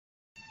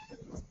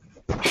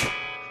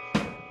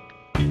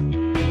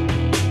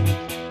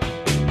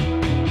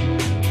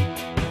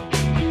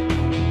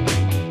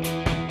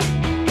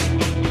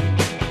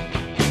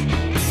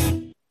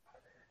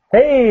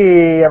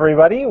Hey,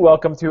 everybody.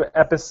 Welcome to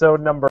episode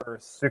number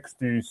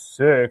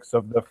 66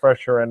 of the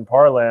Fresher and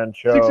Parlance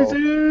show.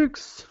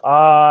 66!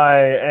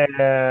 I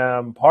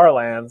am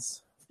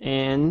Parlance,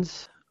 And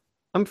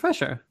I'm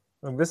fresher.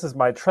 and this is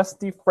my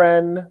trusty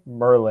friend,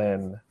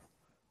 Merlin.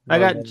 I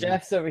got Merlin.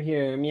 Jeff's over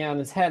here meowing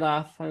his head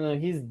off. I don't know what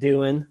he's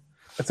doing.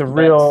 It's a But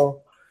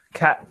real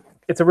cat.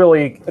 It's a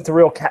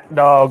real cat and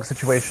dog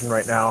situation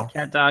right now.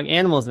 cat, dog,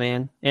 animals,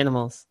 man.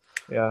 Animals.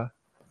 Yeah.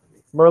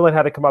 Merlin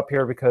had to come up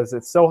here because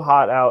it's so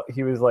hot out.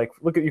 He was like,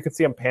 look at, you can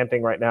see him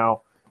panting right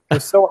now. It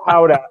was so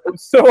hot out. It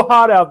was so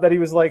hot out that he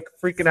was like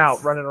freaking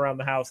out, running around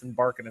the house and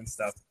barking and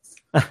stuff.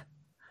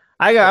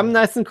 I'm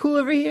nice and cool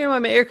over here.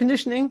 I'm air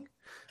conditioning.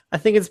 I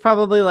think it's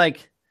probably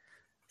like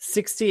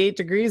 68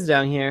 degrees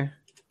down here.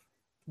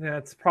 Yeah,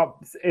 it's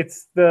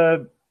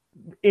the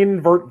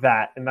invert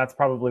that, and that's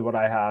probably what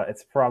I have.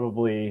 It's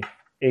probably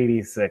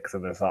 86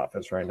 in this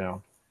office right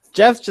now.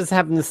 Jeff just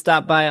happened to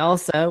stop by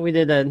also.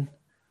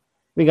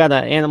 We got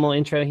an animal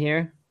intro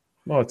here.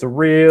 Oh, it's a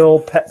real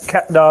pet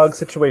cat dog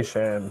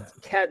situation.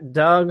 Cat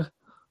dog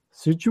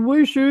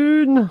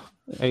situation.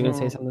 Are you gonna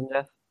say something,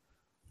 Jeff?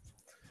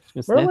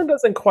 Merlin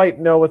doesn't quite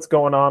know what's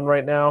going on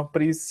right now,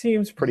 but he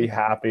seems pretty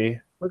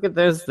happy. Look at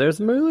there's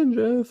Merlin,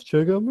 Jeff.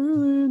 Check out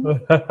Merlin.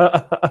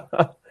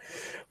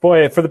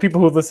 Boy, for the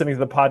people who are listening to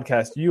the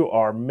podcast, you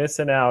are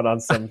missing out on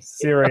some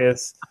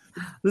serious.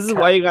 This is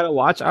why you gotta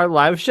watch our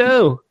live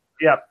show.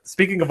 Yeah.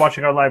 Speaking of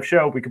watching our live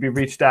show, we could be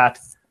reached at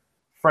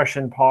Fresh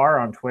and Par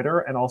on Twitter,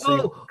 and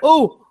also.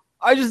 Oh!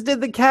 I just did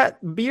the cat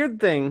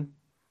beard thing.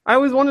 I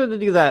always wanted to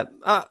do that.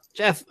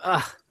 Jeff.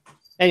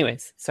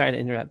 Anyways, sorry to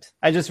interrupt.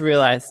 I just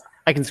realized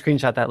I can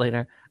screenshot that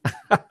later.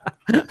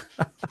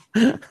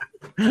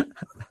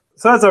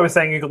 So as I was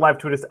saying, you could live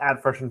tweet us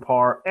at Fresh and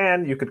Par,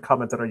 and you could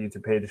comment on our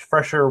YouTube page.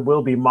 Fresher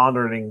will be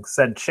monitoring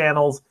said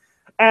channels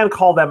and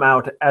call them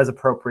out as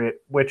appropriate,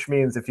 which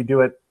means if you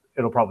do it,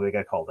 it'll probably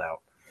get called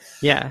out.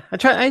 Yeah, I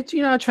try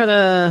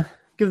to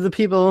give the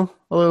people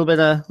a little bit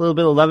of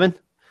loving.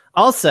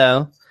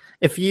 Also,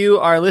 if you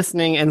are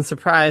listening and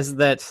surprised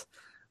that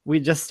we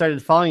just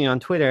started following you on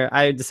Twitter,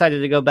 I decided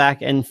to go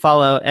back and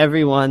follow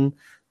everyone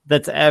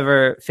that's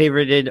ever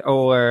favorited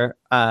or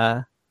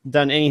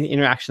done any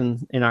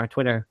interaction in our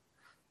Twitter.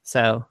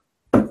 So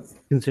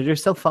consider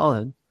yourself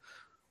followed.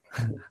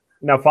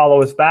 Now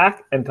follow us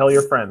back and tell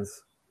your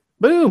friends.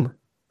 Boom!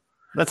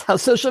 That's how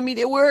social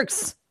media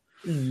works.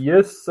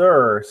 Yes,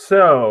 sir.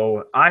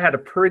 So I had a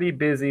pretty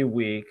busy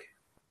week.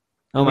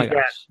 Oh my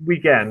gosh.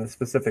 Weekend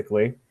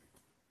specifically.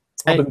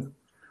 Hey. I've been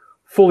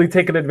fully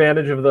taking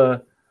advantage of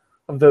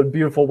the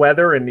beautiful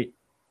weather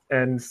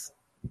and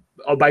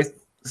by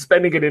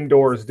spending it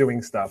indoors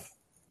doing stuff.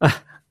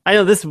 I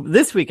know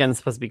this weekend is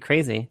supposed to be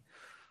crazy.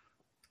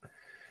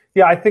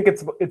 Yeah, I think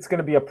it's going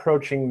to be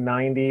approaching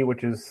 90,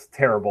 which is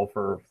terrible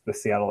for the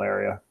Seattle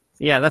area.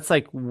 Yeah, that's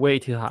like way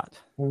too hot.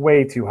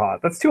 Way too hot.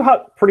 That's too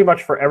hot pretty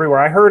much for everywhere.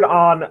 I heard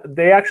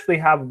they actually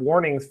have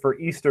warnings for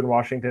Eastern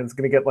Washington. It's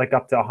going to get like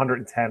up to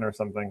 110 or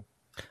something.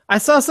 I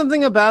saw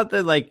something about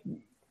that like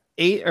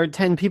 8 or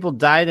 10 people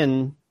died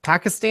in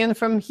Pakistan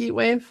from heat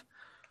wave.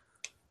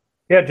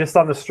 Yeah, just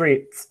on the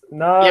streets.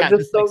 No, Yeah,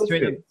 just on like the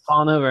straight up streets.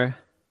 falling over.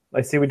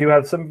 I see we do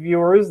have some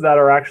viewers that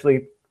are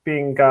actually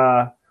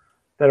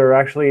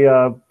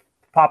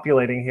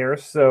populating here.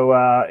 So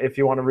if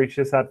you want to reach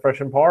us at Fresh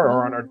and Par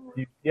or on our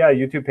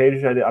YouTube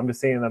page, I'm just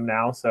seeing them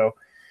now. So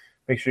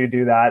make sure you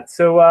do that.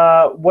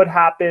 So what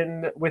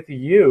happened with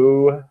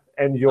you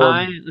and your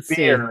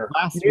beer?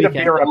 Last You need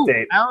weekend. a beer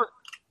update.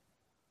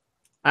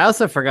 I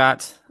also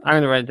forgot. I'm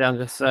going to write it down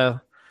just so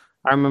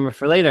I remember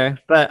for later.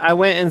 But I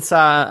went and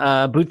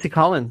saw Bootsy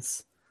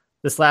Collins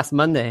this last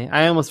Monday.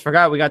 I almost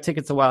forgot. We got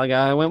tickets a while ago.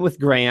 I went with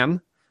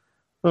Graham,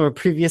 one of our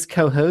previous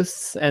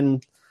co-hosts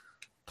and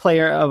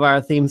player of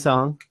our theme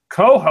song.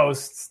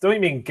 Co-hosts? Don't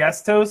you mean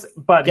guest host?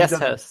 But guest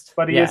host.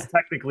 But he is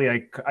technically,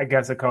 I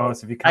guess, a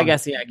co-host. If you count. I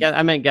guess, yeah.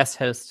 I meant guest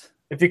host.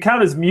 If you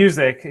count his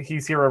music,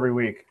 he's here every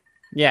week.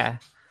 Yeah.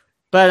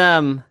 But,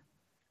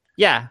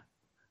 yeah.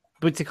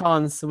 Bootsy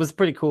Collins was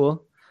pretty cool.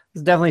 It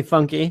was definitely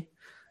funky.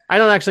 I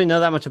don't actually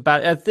know that much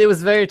about it. It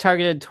was very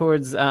targeted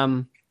towards,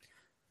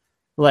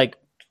 like,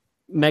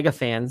 mega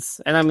fans.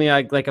 And I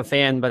mean, like a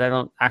fan, but I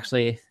don't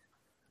actually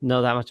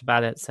know that much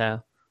about it,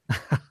 so...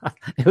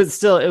 it was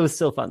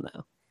still fun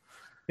though.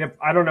 Yep,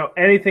 I don't know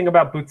anything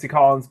about Bootsy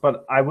Collins,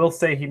 but I will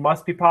say he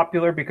must be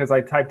popular because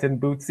I typed in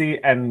Bootsy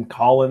and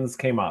Collins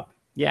came up.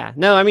 Yeah,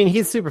 no, I mean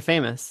he's super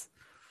famous.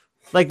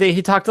 Like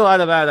he talked a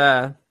lot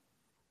about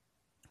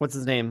what's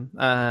his name,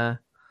 Jimi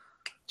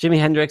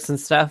Hendrix and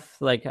stuff.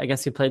 Like I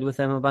guess he played with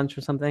him a bunch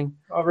or something.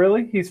 Oh,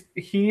 really?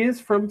 He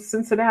is from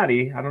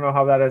Cincinnati. I don't know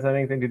how that has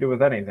anything to do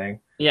with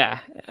anything. Yeah,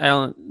 I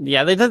don't.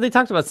 Yeah, they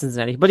talked about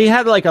Cincinnati, but he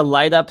had like a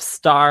light up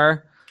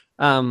star.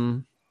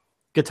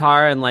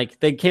 Guitar and like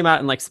they came out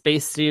in like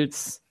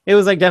spacesuits. It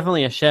was like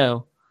definitely a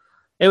show.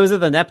 It was at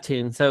the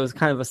Neptune, so it was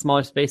kind of a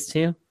smaller space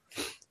too.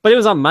 But it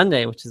was on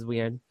Monday, which is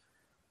weird.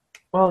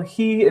 Well,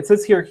 it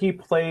says here he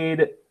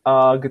played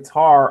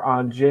guitar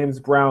on James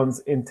Brown's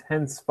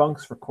Intense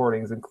Funks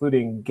recordings,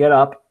 including Get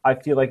Up, I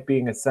Feel Like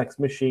Being a Sex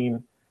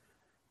Machine,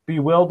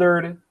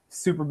 Bewildered,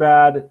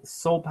 Superbad,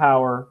 Soul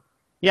Power.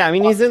 Yeah, I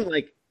mean he's in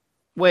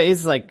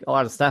he's like a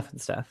lot of stuff and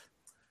stuff.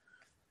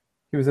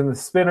 He was in the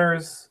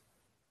Spinners.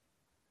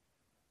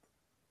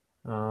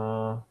 He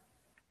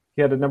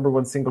had a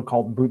 #1 single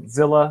called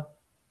Bootzilla.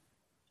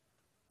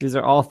 These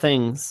are all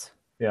things.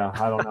 Yeah,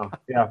 I don't know.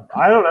 Yeah,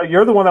 I don't know.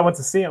 You're the one that went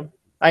to see him.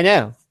 I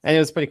know, and it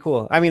was pretty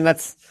cool. I mean,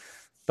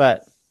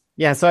 but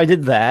yeah. So I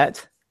did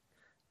that,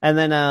 and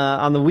then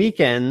on the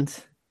weekend,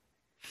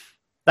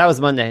 that was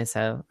Monday.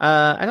 So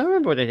I don't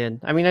remember what I did.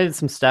 I mean, I did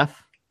some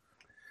stuff,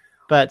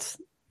 but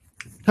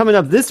coming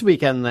up this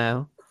weekend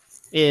though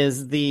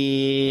is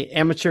the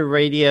Amateur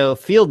Radio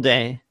Field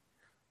Day,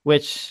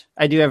 which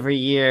I do every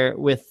year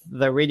with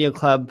the radio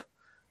club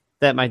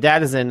that my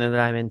dad is in and that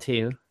I'm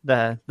into,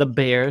 the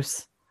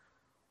Bears.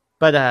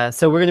 But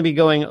so we're going to be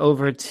going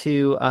over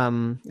to I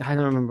don't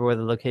remember where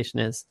the location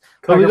is,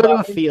 but we go to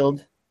a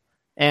field,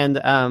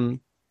 and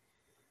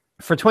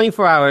for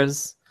 24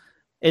 hours,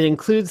 it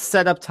includes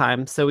setup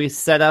time. So we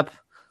set up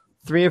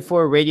 3 or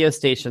 4 radio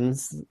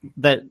stations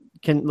that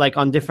can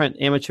on different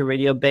amateur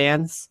radio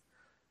bands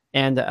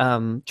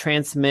and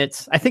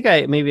transmit. I think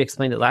I maybe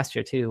explained it last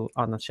year too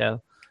on the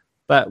show,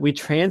 but we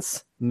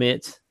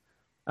transmit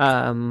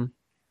to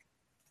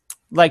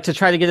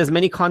try to get as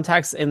many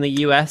contacts in the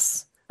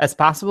U.S. as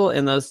possible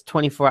in those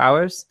 24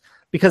 hours,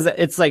 because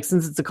it's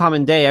since it's a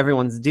common day,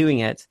 everyone's doing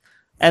it.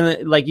 And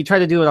you try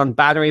to do it on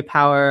battery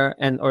power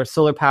or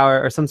solar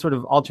power or some sort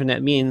of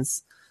alternate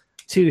means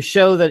to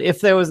show that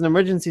if there was an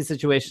emergency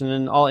situation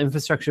and all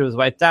infrastructure was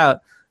wiped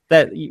out,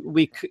 that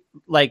we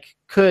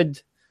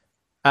could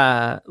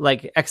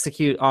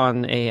execute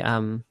on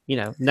a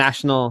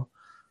national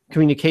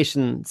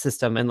communication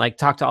system and like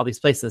talk to all these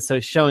places. So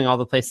showing all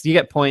the places, you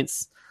get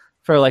points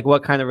for like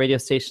what kind of radio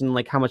station,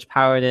 like how much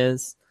power it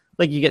is.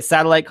 Like you get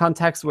satellite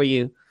contacts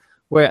where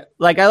I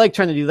like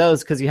trying to do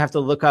those because you have to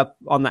look up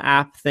on the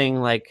app thing,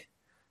 like,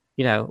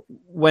 you know,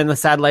 when the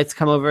satellites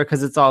come over,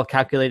 because it's all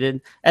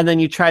calculated. And then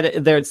you try to,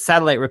 there's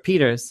satellite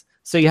repeaters.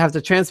 So you have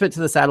to transmit to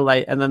the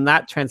satellite, and then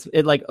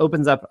it like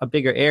opens up a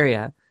bigger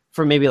area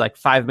for maybe like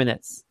 5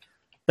 minutes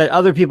that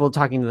other people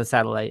talking to the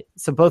satellite.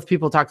 So both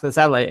people talk to the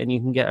satellite and you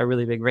can get a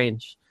really big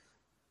range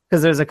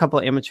because there's a couple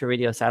of amateur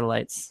radio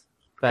satellites.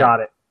 Got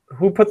it.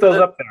 Who put those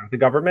up there? The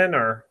government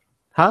or?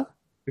 Huh?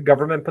 The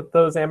government put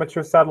those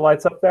amateur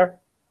satellites up there?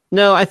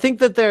 No, I think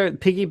that they're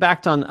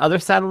piggybacked on other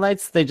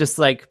satellites. They just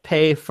like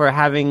pay for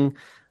having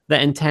the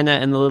antenna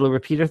and the little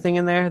repeater thing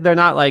in there. They're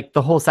not like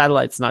the whole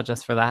satellite's not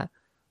just for that.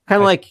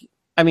 Kind of like,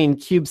 I mean,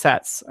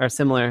 CubeSats are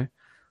similar,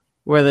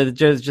 where they're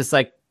just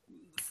like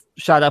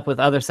shot up with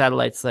other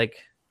satellites like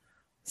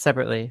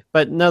separately.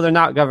 But no, they're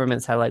not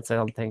government satellites, I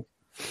don't think.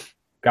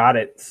 Got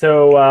it.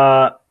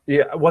 So,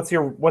 yeah, what's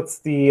your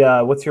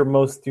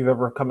most you've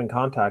ever come in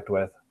contact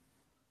with?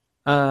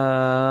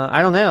 I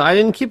don't know. I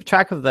didn't keep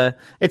track of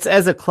it's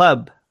as a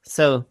club.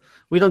 So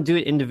we don't do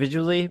it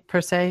individually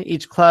per se.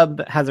 Each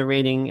club has a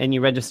rating and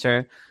you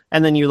register,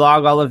 and then you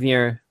log all of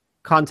your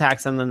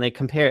contacts, and then they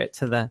compare it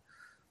to the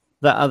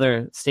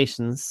other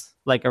stations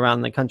like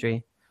around the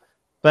country.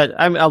 But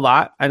I'm a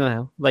lot. I don't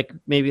know, like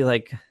maybe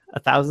like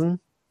 1,000,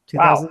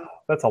 2,000. Wow,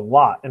 that's a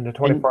lot in a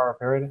 24-hour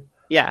period.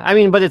 Yeah, I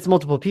mean, but it's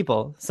multiple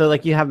people. So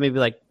like you have maybe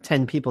like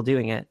 10 people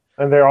doing it.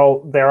 And there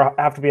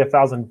have to be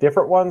 1,000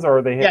 different ones, or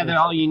are they? Yeah, they're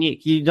all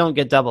unique. You don't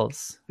get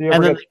doubles.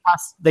 And then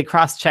they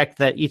cross check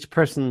that each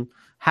person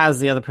has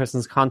the other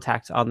person's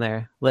contact on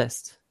their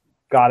list.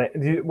 Got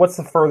it. What's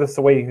the furthest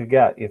away you could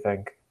get, you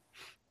think?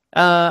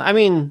 I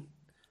mean,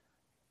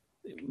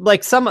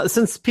 like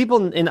since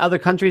people in other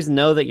countries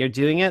know that you're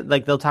doing it,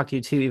 like they'll talk to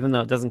you too, even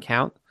though it doesn't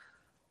count.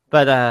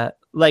 But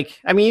like,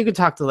 I mean, you could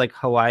talk to like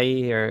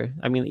Hawaii or,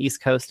 I mean, the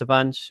East Coast a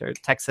bunch, or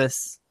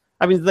Texas.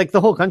 I mean, like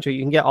the whole country,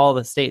 you can get all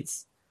the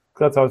states.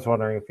 That's what I was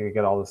wondering, if you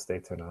get all the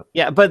states or not.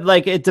 Yeah, but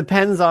like it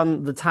depends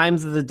on the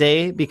times of the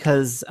day,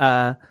 because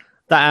the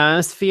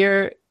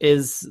ionosphere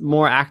is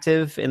more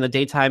active in the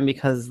daytime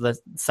because the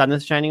sun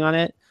is shining on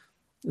it.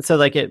 So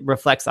like it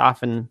reflects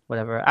off and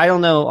whatever. I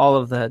don't know all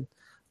of the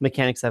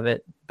mechanics of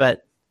it,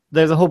 but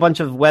there's a whole bunch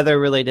of weather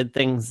related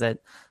things that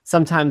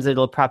sometimes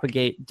it'll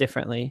propagate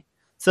differently.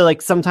 So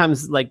like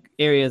sometimes like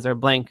areas are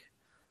blank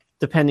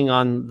depending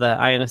on the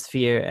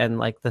ionosphere and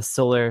like the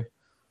solar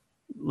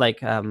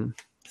like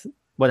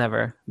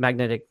whatever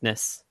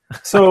magneticness.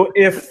 So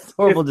if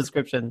horrible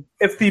description.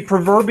 If the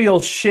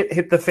proverbial shit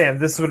hit the fan,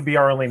 this would be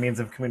our only means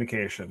of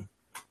communication.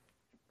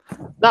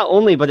 Not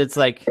only, but it's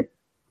like,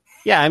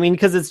 yeah, I mean,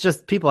 because it's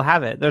just people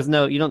have it.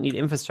 You don't need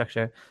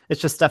infrastructure.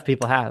 It's just stuff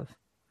people have.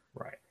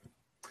 Right.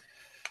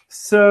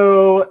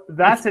 So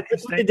that's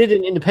interesting. What they did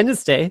in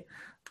Independence Day.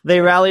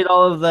 They rallied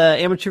all of the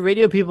amateur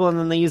radio people, and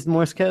then they used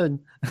Morse code.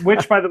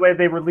 Which, by the way,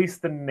 they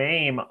released the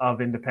name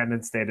of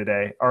Independence Day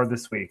today, or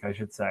this week, I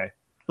should say.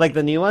 Like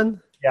the new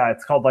one? Yeah,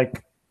 it's called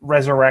like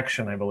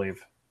Resurrection, I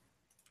believe.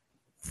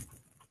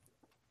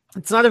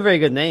 It's not a very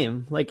good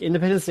name. Like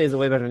Independence Day is a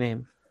way better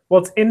name.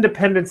 Well, it's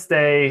Independence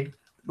Day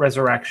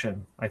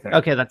Resurrection, I think.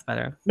 Okay, that's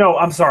better. No,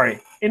 I'm sorry.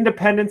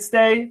 Independence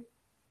Day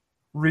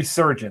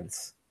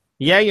Resurgence.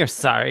 Yeah, you're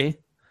sorry.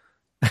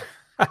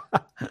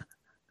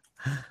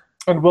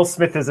 And Will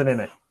Smith isn't in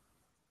it.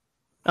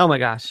 Oh my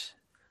gosh.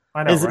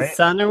 I know, Is his right?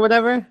 son or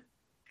whatever?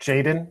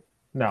 Jaden?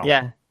 No,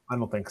 Yeah. I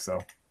don't think so.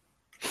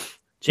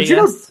 Did you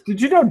know? JS?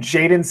 Did you know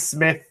Jaden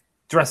Smith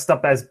dressed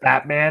up as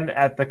Batman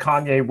at the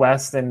Kanye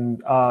West and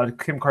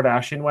Kim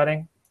Kardashian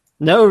wedding?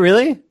 No,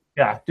 really?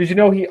 Yeah. Did you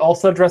know he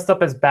also dressed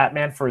up as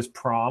Batman for his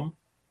prom?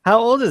 How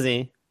old is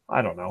he?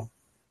 I don't know.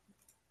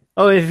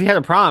 Oh, if he had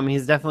a prom,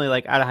 he's definitely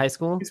like out of high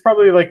school. He's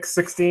probably like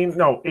 16,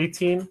 no,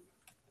 18.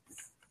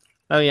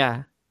 Oh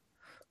yeah.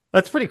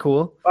 That's pretty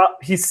cool. Well,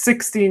 he's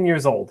 16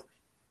 years old.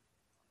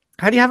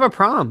 How do you have a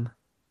prom?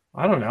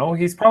 I don't know.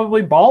 He's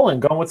probably balling,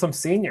 going with some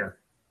senior.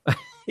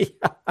 Yeah.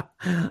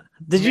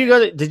 Did you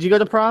go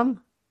to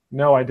prom?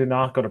 No, I did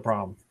not go to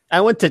prom.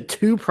 I went to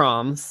 2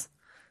 proms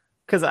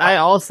because I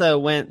also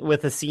went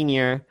with a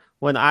senior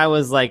when I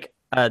was like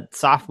a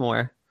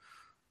sophomore.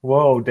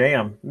 Whoa,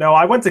 damn. No,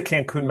 I went to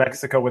Cancun,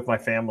 Mexico with my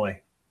family.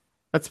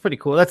 That's pretty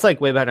cool. That's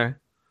like way better.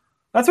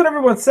 That's what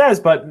everyone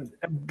says, but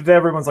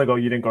everyone's like, oh,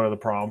 you didn't go to the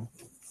prom.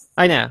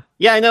 I know.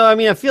 Yeah, I know. I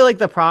mean, I feel like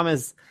the prom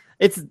it's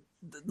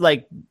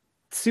like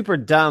super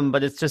dumb,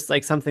 but it's just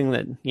like something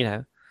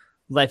that,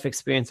 life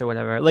experience or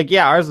whatever. Like,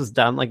 yeah, ours was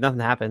dumb. Like nothing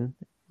happened.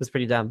 It was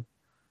pretty dumb.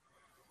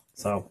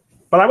 So,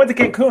 but I went to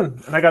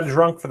Cancun and I got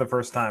drunk for the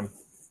first time.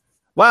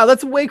 Wow,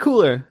 that's way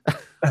cooler.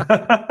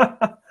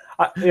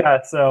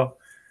 Yeah, so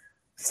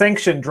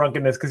sanctioned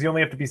drunkenness because you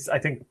only have to be, I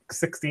think,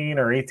 16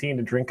 or 18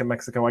 to drink in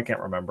Mexico. I can't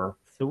remember.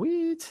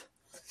 Sweet.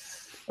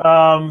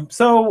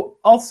 So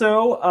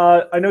also,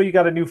 I know you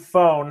got a new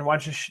phone. Why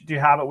don't you, do you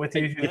have it with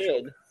you? I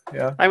did.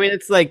 Yeah. I mean,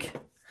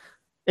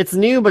 it's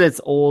new, but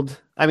it's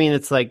old. I mean,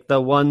 it's like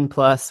the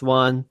OnePlus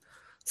 1.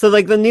 So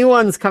like the new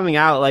one's coming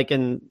out like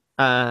in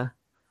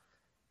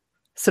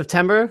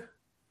September,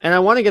 and I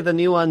want to get the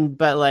new one,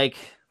 but like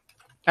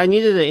I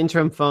needed an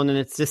interim phone, and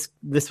it's just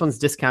this one's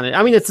discounted.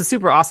 I mean, it's a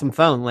super awesome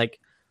phone, like,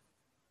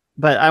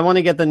 but I want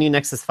to get the new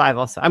Nexus 5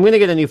 also. I'm going to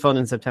get a new phone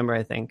in September,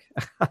 I think.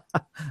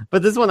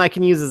 But this one I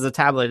can use as a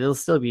tablet. It'll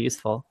still be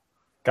useful.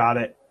 Got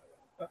it.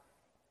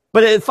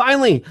 But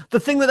finally, the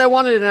thing that I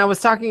wanted, and I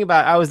was talking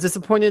about, I was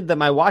disappointed that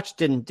my watch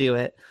didn't do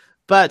it.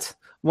 But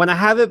when I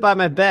have it by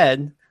my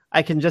bed,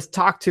 I can just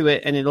talk to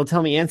it and it'll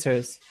tell me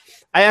answers.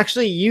 I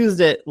actually used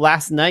it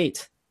last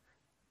night,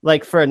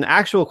 like for an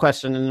actual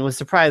question, and was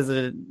surprised that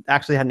it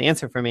actually had an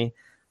answer for me.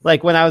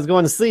 Like when I was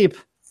going to sleep,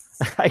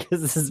 I guess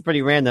this is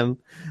pretty random,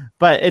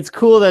 but it's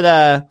cool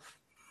that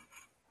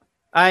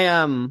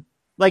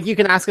like you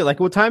can ask it like,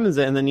 what time is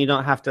it? And then you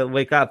don't have to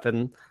wake up,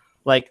 and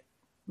like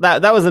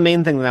that was the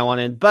main thing that I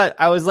wanted. But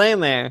I was laying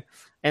there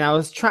and I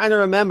was trying to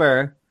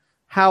remember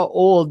how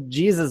old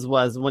Jesus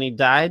was when he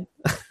died.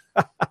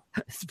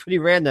 It's pretty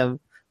random,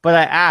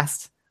 but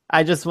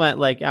I just went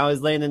like, I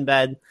was laying in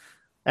bed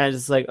and I was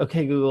just like,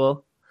 okay,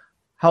 Google,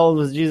 how old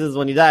was Jesus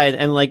when he died?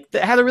 And like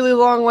it had a really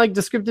long like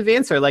descriptive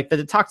answer, like that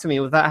it talked to me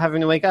without having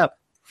to wake up.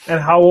 And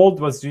how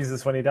old was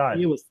Jesus when he died?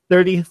 He was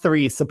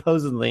 33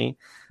 supposedly,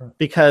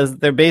 because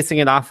they're basing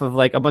it off of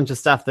like a bunch of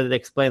stuff that it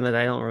explained that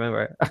I don't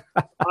remember.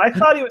 I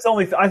thought he was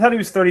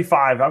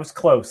 35. I was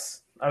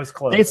close.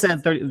 They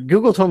said 30.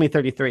 Google told me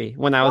 33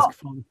 when I was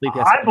falling asleep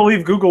yesterday. I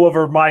believe Google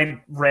over my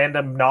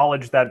random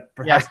knowledge that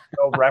has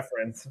no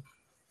reference.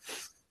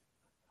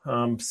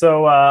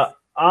 So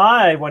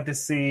I went to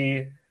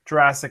see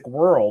Jurassic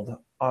World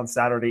on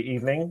Saturday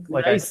evening.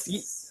 Like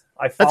nice.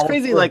 That's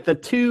crazy. Through. Like the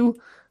 2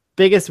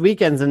 biggest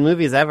weekends in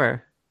movies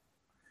ever.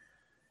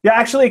 Yeah,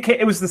 actually,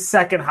 it was the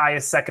second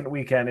highest second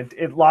weekend.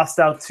 It lost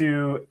out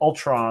to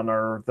Ultron,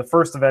 or the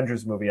first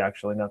Avengers movie,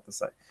 actually, not the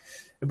second.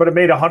 But it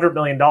made $100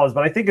 million. But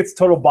I think its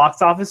total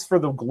box office for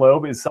the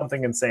globe is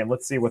something insane.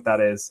 Let's see what that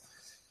is.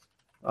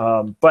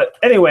 But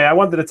anyway, I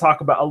wanted to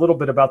talk about a little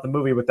bit about the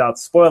movie without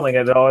spoiling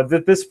it.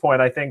 At this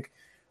point, I think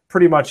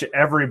pretty much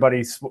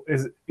everybody is.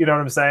 You know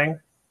what I'm saying?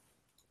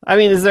 I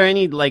mean, is there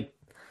any like?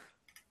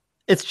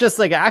 It's just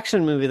like an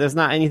action movie. There's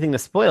not anything to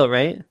spoil,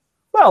 right?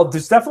 Well,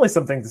 there's definitely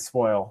something to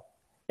spoil.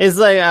 Is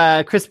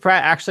like Chris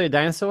Pratt actually a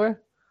dinosaur?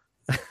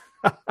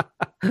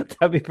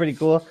 That'd be pretty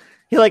cool.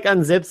 He like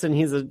unzips and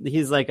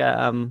he's like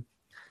a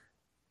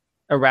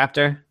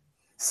raptor.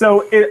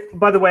 So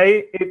by the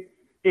way,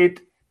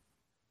 it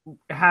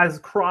has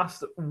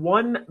crossed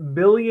 $1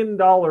 billion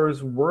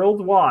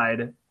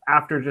worldwide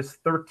after just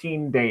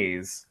 13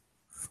 days.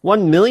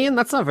 1 million?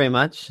 That's not very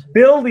much.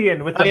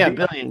 Billion with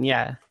billion,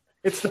 yeah.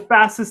 It's the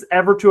fastest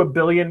ever to $1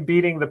 billion,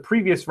 beating the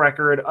previous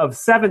record of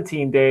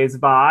 17 days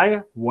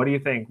by, what do you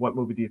think? What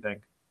movie do you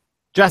think?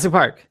 Jurassic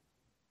Park.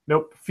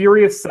 Nope.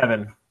 Furious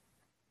 7.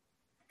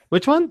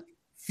 Which one?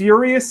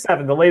 Furious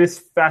 7, the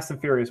latest Fast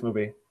and Furious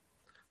movie.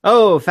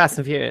 Oh, Fast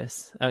and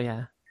Furious. Oh,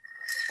 yeah.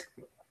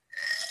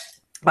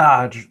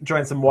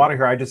 Join some water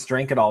here. I just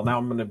drank it all. Now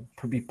I'm going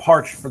to be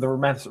parched for the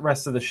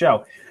rest of the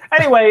show.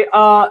 Anyway,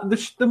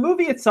 the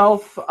movie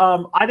itself,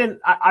 I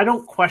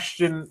don't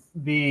question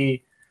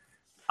the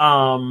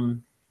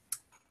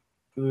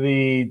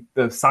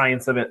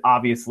science of it.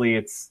 Obviously,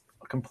 it's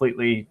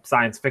completely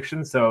science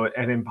fiction,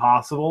 and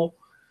impossible.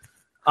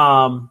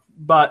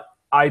 But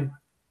I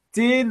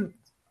did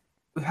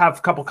have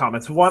a couple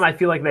comments. One, I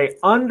feel like they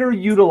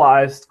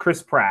underutilized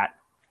Chris Pratt.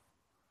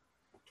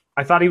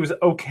 I thought he was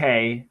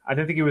okay. I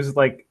didn't think he was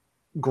like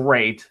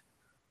great.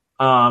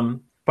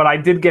 But I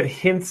did get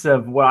hints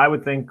of what I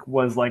would think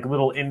was like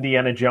little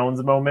Indiana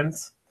Jones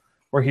moments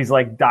where he's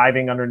like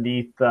diving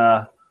underneath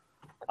the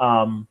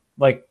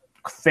like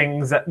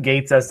things at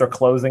gates as they're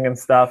closing and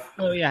stuff.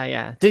 Oh yeah,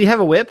 yeah. Did he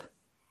have a whip?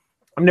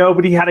 No,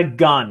 but he had a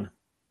gun.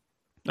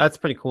 That's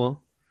pretty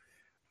cool.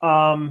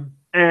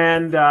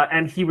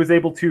 And he was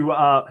able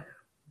to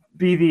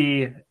be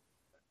the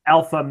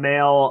alpha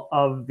male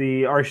of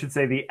the, or I should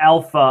say, the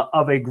alpha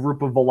of a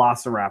group of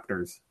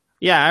velociraptors.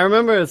 Yeah, I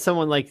remember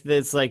someone like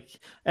this, like,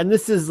 and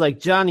this is like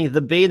Johnny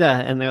the beta,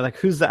 and they're like,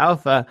 "Who's the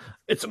alpha?"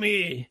 It's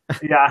me.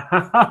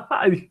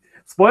 Yeah.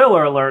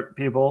 Spoiler alert,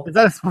 people. Is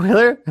that a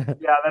spoiler?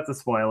 Yeah, that's a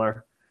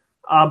spoiler.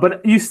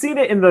 But you've seen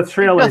it in the He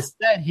trailers. just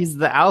said he's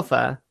the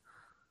alpha.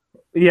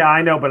 Yeah,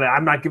 I know, but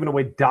I'm not giving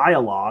away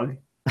dialogue.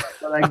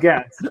 But I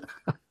guess.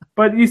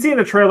 But you see in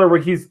the trailer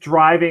where he's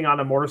driving on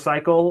a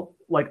motorcycle,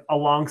 like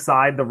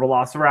alongside the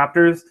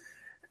velociraptors,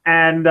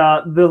 and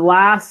the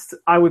last,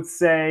 I would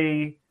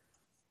say,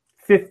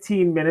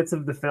 15 minutes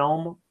of the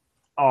film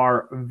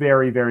are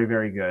very, very,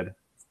 very good.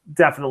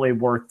 Definitely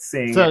worth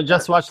seeing. So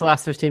just watch the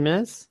last 15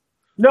 minutes?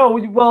 No,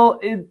 well,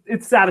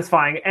 it's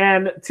satisfying.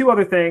 And two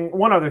things.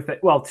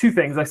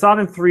 I saw it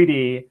in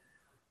 3D.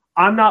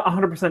 I'm not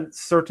 100%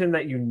 certain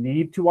that you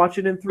need to watch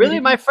it in 3D. Really?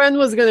 My friend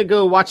was going to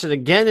go watch it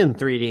again in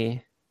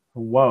 3D.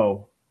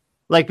 Whoa.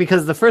 Like,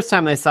 because the first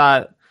time they saw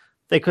it,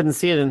 they couldn't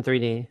see it in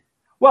 3D.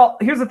 Well,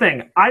 here's the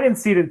thing. I didn't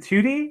see it in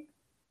 2D.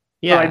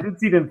 Yeah. But I did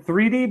see it in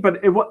 3D,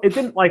 but it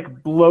didn't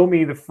like blow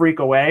me the freak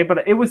away.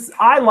 But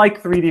I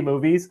like 3D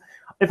movies.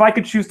 If I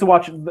could choose to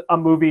watch a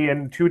movie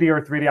in 2D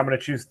or 3D, I'm going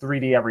to choose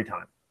 3D every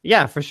time.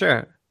 Yeah, for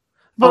sure.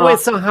 But wait,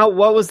 so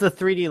what was the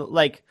 3D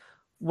like?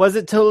 Was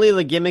it totally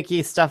the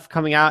gimmicky stuff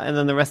coming out and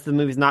then the rest of the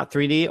movie's not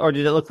 3D? Or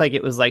did it look like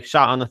it was like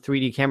shot on a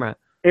 3D camera?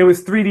 It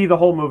was 3D the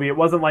whole movie. It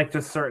wasn't like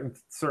just certain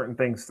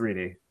things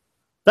 3D.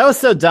 That was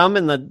so dumb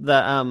in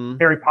the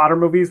Harry Potter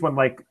movies when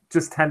like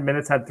just 10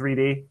 minutes had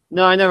 3D.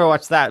 No, I never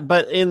watched that.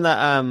 But in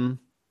Tron,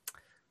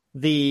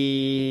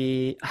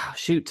 the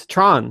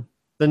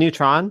new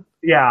Tron.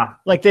 Yeah.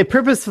 Like they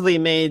purposefully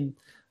made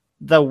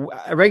the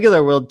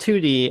regular world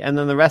 2D and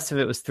then the rest of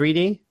it was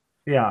 3D.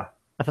 Yeah.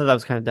 I thought that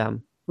was kind of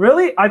dumb.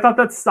 Really? I thought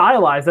that's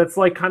stylized. That's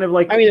like kind of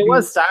like. I mean, it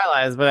was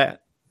stylized,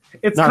 but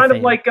it's kind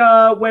of like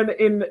when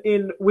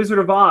in Wizard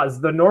of Oz,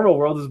 the normal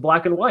world is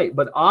black and white,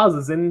 but Oz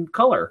is in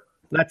color.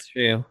 That's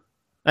true.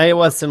 It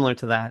was similar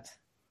to that.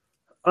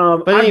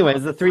 But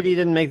anyways, the 3D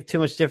didn't make too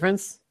much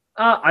difference.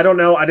 I don't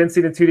know. I didn't see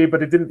it in 2D,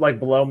 but it didn't like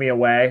blow me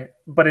away.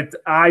 But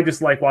I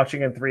just like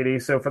watching it in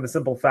 3D. So for the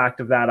simple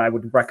fact of that, I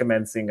would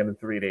recommend seeing it in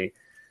 3D.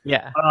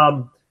 Yeah.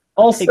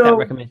 Also, take that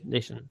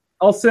recommendation.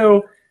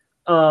 Also,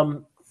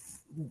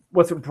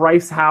 what's it?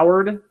 Bryce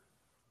Howard.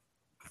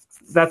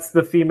 That's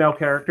the female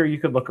character. You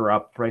could look her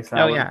up. Bryce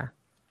Howard. Oh yeah,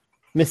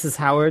 Mrs.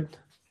 Howard.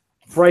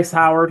 Bryce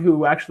Howard,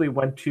 who actually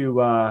went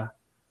to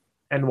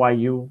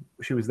NYU.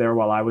 She was there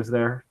while I was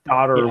there.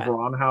 Daughter of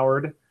Ron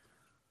Howard.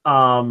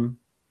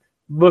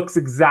 Looks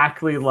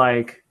exactly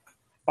like,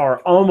 or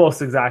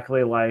almost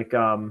exactly like,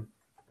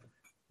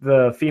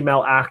 the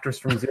female actress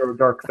from Zero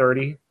Dark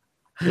 30.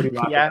 What do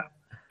you Yeah.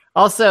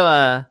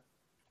 Also,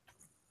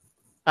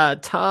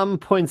 Tom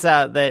points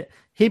out that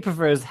he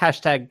prefers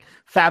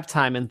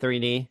 #FabTime in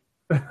 3D.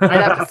 I'd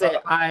have to say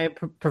I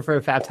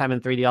prefer FabTime in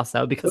 3D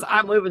also because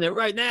I'm living it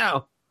right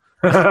now.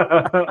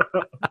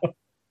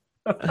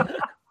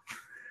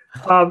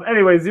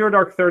 Anyway, Zero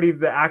Dark 30,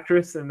 the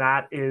actress, and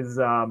that is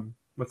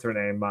what's her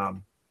name?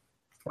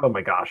 Oh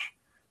my gosh,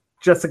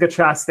 Jessica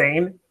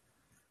Chastain.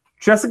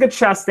 Jessica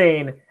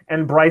Chastain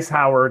and Bryce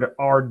Howard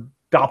are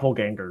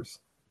doppelgangers.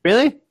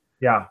 Really?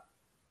 Yeah.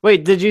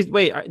 Did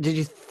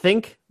you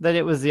think that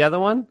it was the other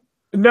one?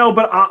 No,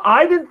 but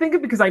I didn't think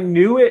it because I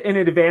knew it in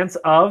advance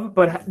of.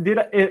 But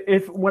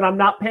if when I'm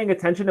not paying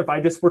attention, if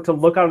I just were to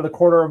look out of the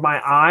corner of my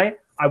eye,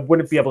 I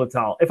wouldn't be able to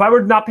tell. If I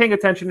were not paying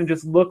attention and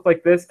just look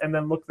like this and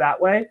then look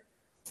that way,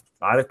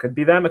 it could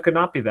be them. It could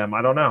not be them.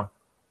 I don't know.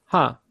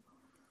 Huh.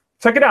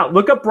 Check it out.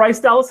 Look up Bryce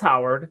Dallas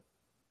Howard.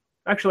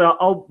 Actually,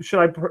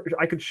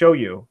 I could show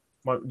you.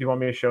 Do you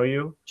want me to show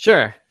you?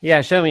 Sure.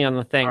 Yeah, show me on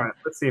the thing. All right,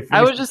 let's see.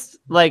 I was just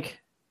like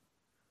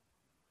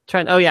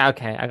trying. Oh yeah,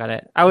 okay, I got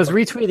it. I was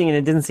retweeting and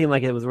it didn't seem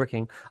like it was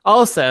working.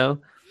 Also,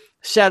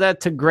 shout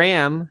out to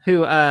Graham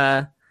who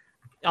on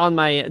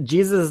my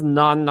Jesus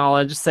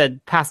non-knowledge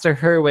said Pastor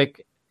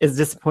Herwick is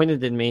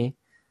disappointed in me,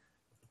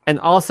 and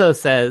also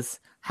says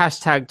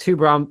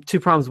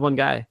 #2 proms one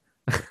guy.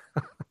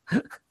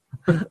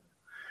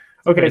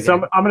 Okay,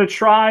 so I'm going to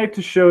try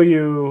to show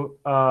you.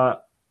 I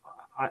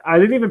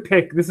didn't even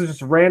pick. This is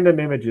just random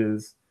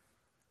images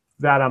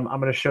that I'm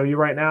going to show you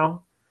right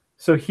now.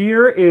 So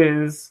here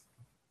is,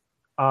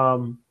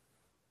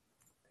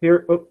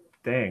 here. Oh,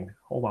 dang!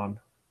 Hold on.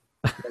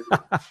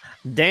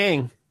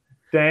 Dang.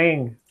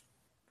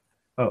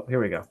 Oh, here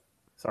we go.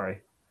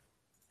 Sorry.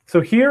 So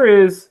here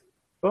is.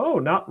 Oh,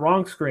 not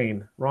wrong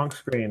screen. Wrong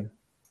screen.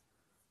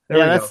 There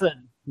we go.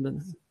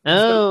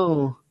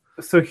 Oh,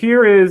 So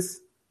here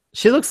is,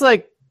 she looks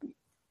like,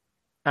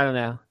 I don't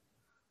know.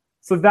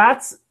 so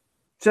that's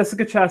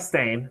Jessica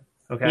Chastain,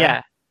 okay?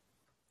 Yeah.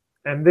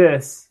 And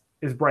this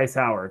is Bryce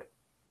Howard.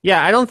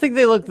 Yeah, I don't think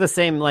they look the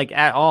same, like,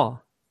 at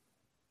all.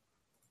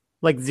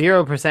 Like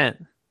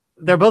 0%.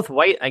 They're both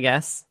white, I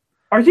guess.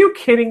 Are you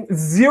kidding?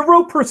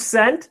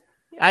 0%?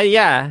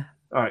 Yeah.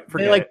 All right, They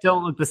forget it.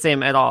 don't look the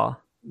same at all.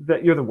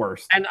 That you're the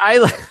worst. And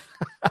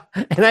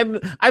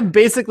I'm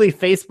basically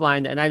face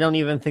blind, and I don't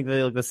even think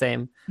they look the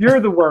same.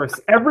 You're the worst.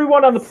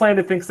 Everyone on the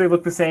planet thinks they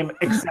look the same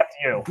except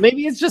you.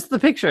 Maybe it's just the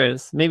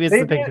pictures. Maybe it's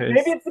the pictures.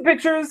 Maybe it's the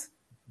pictures.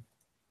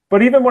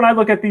 But even when I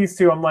look at these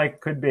two, I'm like,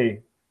 could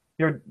be.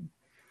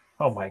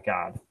 Oh my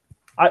god.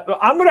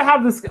 I'm gonna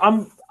have this.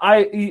 I'm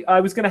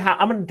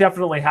gonna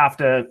definitely have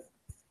to.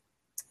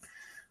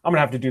 I'm gonna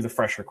have to do the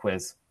fresher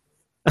quiz.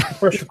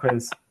 Fresher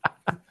quiz.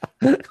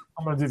 I'm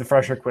gonna do the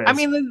fresher quiz. I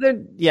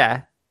mean,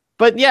 yeah,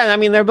 but yeah, I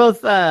mean, they're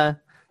both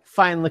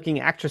fine-looking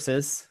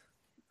actresses.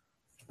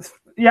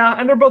 Yeah,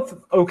 and they're both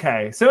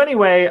okay. So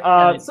anyway,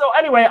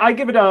 I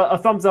give it a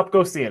thumbs up.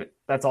 Go see it.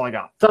 That's all I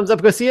got. Thumbs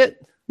up. Go see it.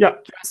 Yeah.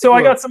 So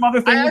I got some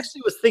other things. I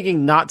actually was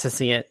thinking not to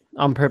see it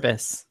on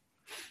purpose.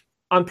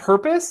 On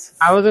purpose?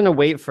 I was gonna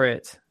wait for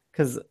it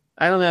because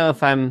I don't know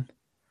if I'm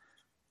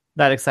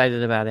that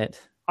excited about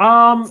it.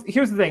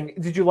 Here's the thing.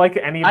 Did you like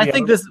any of I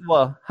think this.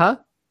 Well, huh?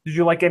 Did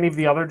you like any of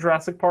the other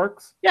Jurassic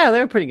Parks? Yeah,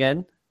 they're pretty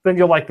good. Then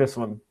you'll like this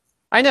one.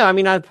 I know. I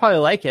mean, I'd probably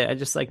like it. I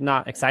just like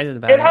not excited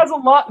about it. It has a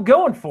lot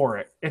going for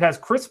it. It has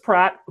Chris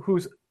Pratt,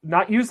 who's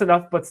not used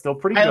enough, but still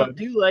pretty good. I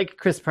do like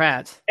Chris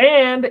Pratt.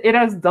 And it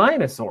has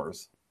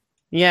dinosaurs.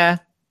 Yeah.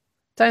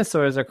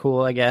 Dinosaurs are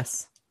cool, I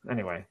guess.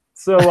 Anyway,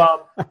 so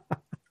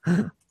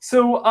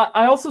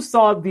I also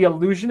saw The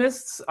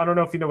Illusionists. I don't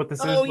know if you know what this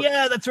is. Oh,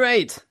 yeah, that's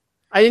right.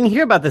 I didn't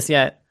hear about this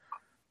yet.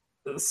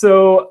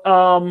 So,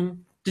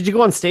 did you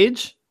go on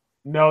stage?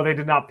 No, they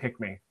did not pick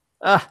me.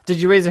 Did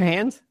you raise your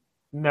hand?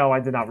 No, I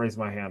did not raise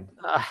my hand.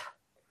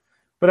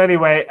 But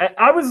anyway,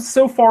 I was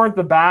so far at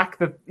the back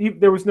that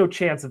there was no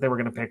chance that they were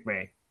going to pick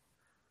me.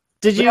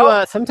 Did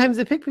you? Sometimes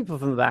they pick people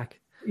from the back.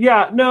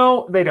 Yeah,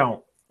 no, they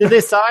don't. Did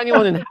they saw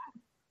anyone in half?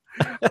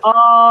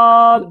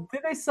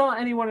 Did they saw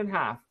anyone in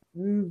half?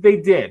 They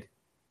did.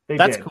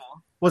 That's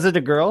cool. Was it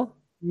a girl?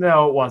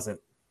 No, it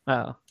wasn't.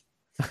 Oh.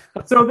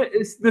 So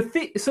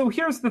so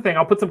here's the thing.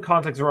 I'll put some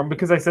context around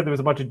because I said there was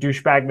a bunch of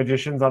douchebag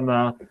magicians on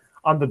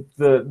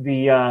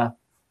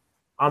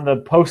the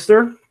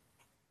poster.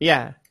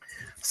 Yeah.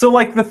 So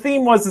like the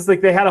theme is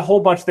like they had a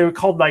whole bunch. They were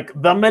called like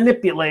the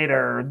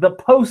manipulator, the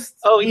post.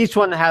 Oh, each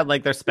one had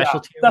like their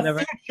specialty. Yeah,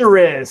 the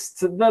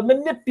futurist, the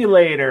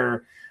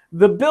manipulator,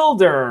 the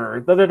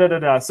builder.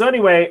 So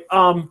anyway,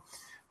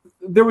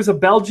 there was a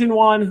Belgian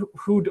one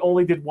who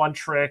only did one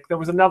trick. There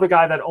was another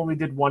guy that only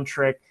did one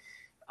trick.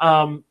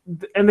 And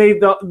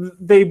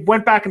they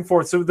went back and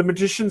forth. So the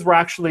magicians were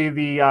actually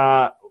the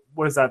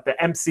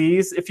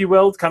MCs, if you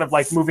will, kind of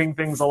like moving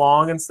things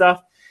along and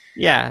stuff.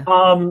 Yeah.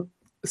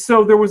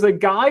 So there was a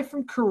guy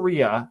from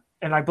Korea,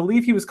 and I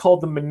believe he was called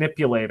the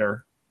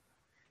Manipulator.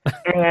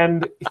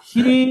 And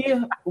he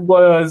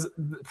was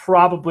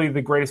probably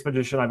the greatest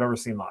magician I've ever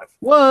seen live.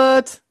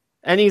 What?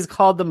 And he's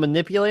called the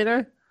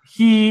Manipulator?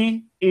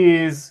 He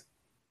is,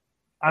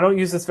 I don't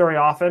use this very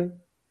often,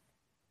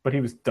 but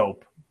he was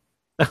dope.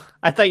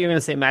 I thought you were going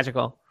to say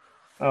magical.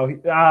 Oh,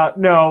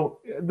 no.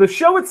 The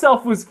show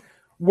itself was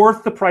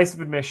worth the price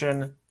of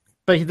admission.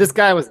 But this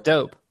guy was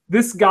dope.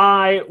 This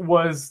guy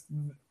was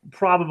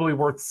probably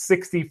worth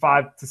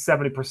 65 to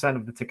 70%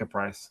 of the ticket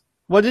price.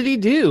 What did he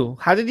do?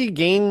 How did he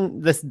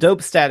gain this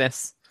dope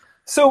status?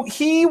 So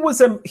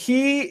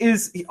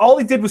all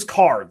he did was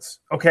cards,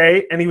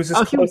 okay? And he was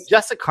just he was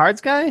just a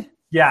cards guy?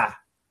 Yeah.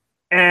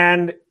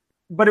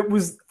 But it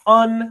was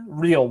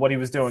unreal what he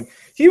was doing.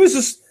 He was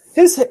just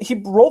he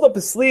rolled up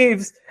his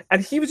sleeves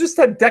and he was just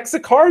had decks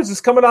of cards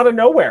just coming out of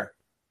nowhere.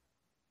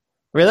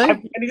 Really?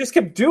 And he just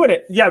kept doing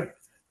it. Yeah.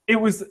 It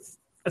was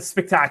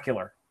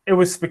spectacular. It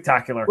was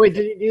spectacular. Wait,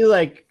 did he do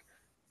like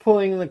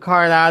pulling the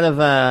card out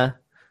of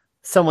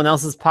someone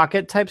else's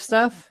pocket type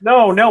stuff?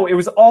 No, it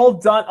was all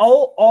done,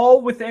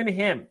 all within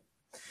him.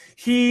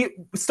 He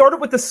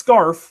started with the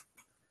scarf,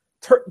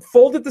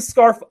 folded the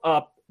scarf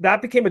up.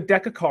 That became a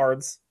deck of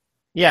cards.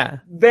 Yeah.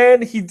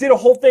 Then he did a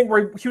whole thing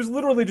where he was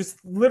literally just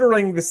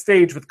littering the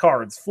stage with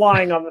cards,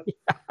 flying on the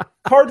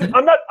cards.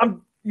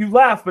 You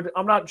laugh, but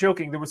I'm not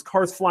joking. There was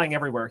cards flying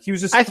everywhere. He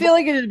was just. I feel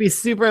like it'd be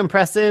super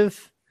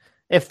impressive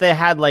if they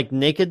had like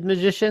naked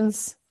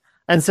magicians,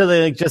 and so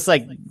they just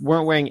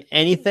weren't wearing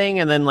anything,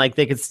 and then like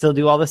they could still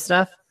do all this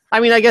stuff. I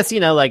mean, I guess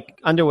like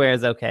underwear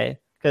is okay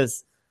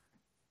because,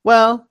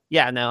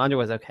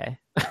 underwear's okay.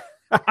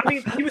 I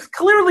mean, he was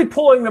clearly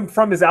pulling them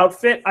from his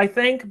outfit, I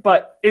think,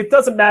 but it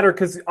doesn't matter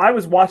because I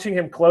was watching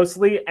him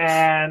closely,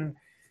 and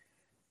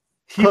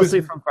he was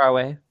from far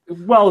away.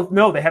 Well,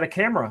 no, they had a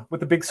camera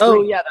with a big screen.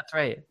 Oh yeah, that's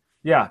right.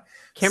 Yeah,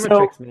 camera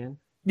tricks, man.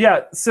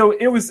 Yeah, so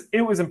it was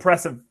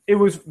impressive. It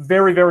was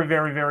very, very,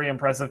 very, very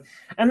impressive.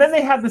 And then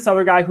they had this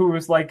other guy who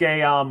was like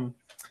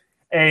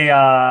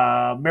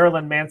a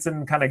Marilyn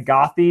Manson kind of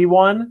gothy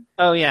one.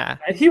 Oh yeah.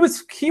 And he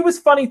was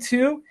funny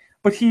too,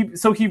 but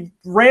he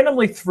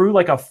randomly threw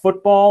like a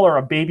football or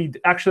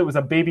actually it was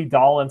a baby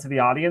doll into the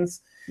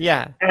audience.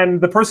 Yeah.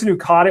 And the person who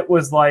caught it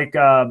was like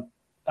I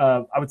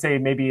would say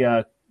maybe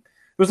there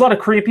was a lot of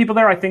Korean people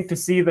there, I think, to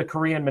see the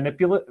Korean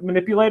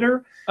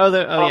manipulator.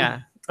 Yeah.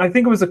 I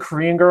think it was a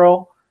Korean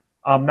girl.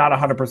 I'm not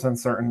 100%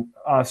 certain.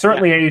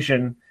 Certainly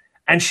Asian.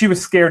 And she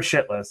was scared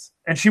shitless.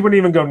 And she wouldn't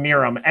even go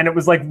near him. And it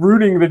was like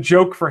rooting the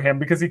joke for him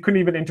because he couldn't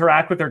even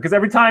interact with her. Because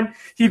every time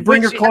he'd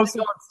bring her close.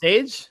 On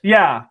stage?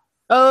 Yeah.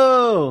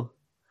 Oh.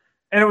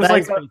 And it was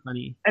like pretty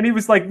funny. And he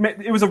was like,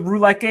 it was a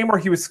roulette game where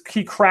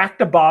he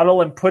cracked a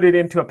bottle and put it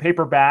into a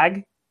paper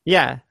bag.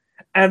 Yeah.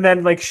 And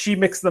then like she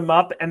mixed them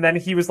up. And then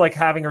he was like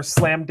having her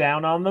slam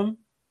down on them.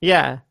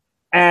 Yeah.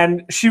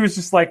 And she was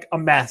just like a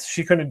mess.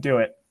 She couldn't do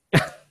it.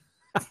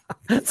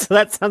 So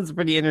that sounds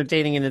pretty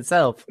entertaining in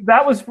itself.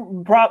 That was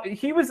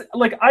he was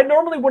like, I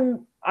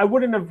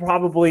wouldn't have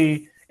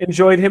probably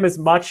enjoyed him as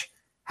much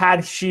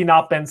had she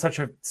not been such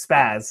a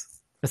spaz.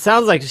 It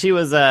sounds like she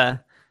was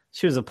a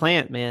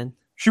plant, man.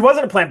 She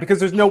wasn't a plant because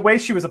there's no way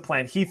she was a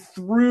plant. He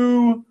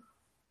threw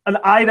an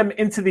item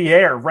into the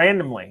air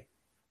randomly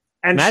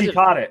and she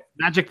caught it.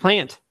 Magic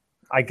plant.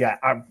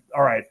 I'm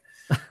all right.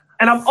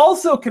 And I'm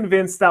also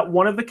convinced that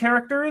one of the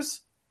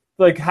characters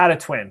like had a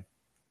twin.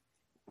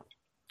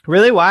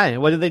 Really? Why?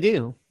 What did they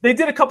do? They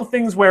did a couple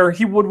things where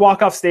he would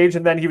walk off stage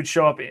and then he would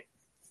show up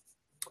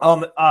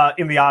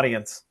in the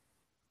audience.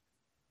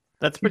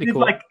 That's pretty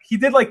cool. He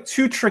did like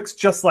 2 tricks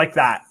just like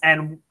that,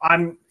 and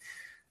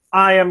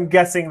I am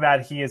guessing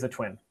that he is a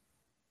twin.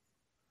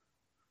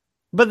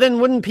 But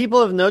then wouldn't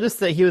people have noticed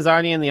that he was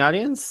already in the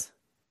audience?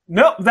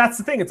 No, that's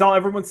the thing. It's all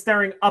everyone's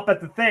staring up at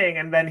the thing,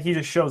 and then he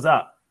just shows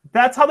up.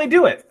 That's how they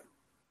do it.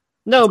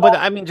 No, but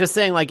I mean, just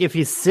saying, like, if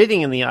he's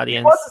sitting in the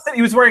audience.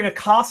 He was wearing a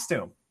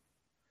costume.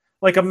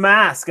 Like a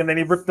mask, and then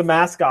he ripped the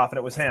mask off, and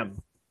it was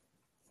him.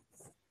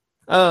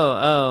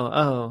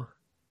 Oh.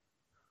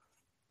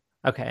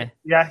 Okay.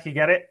 Yeah, you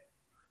get it?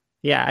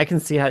 Yeah, I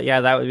can see how,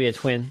 that would be a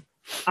twin.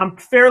 I'm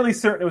fairly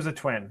certain it was a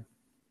twin.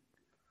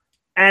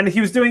 And he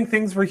was doing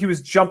things where he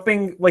was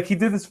jumping, like he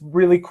did this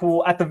really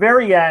cool, at the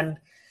very end,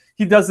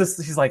 he does this,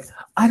 he's like,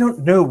 I don't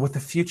know what the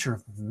future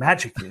of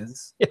magic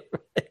is.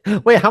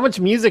 Wait, how much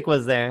music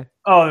was there?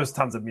 Oh, there's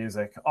tons of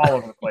music all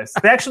over the place.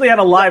 They actually had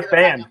a live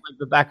band. Like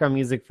the background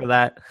music for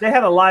that. They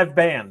had a live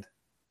band.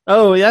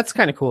 Oh, that's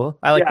kind of cool.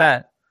 I like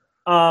that.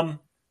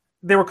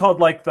 They were called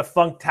like the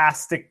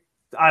Funktastic.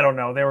 I don't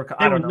know. They were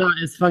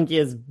not as funky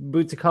as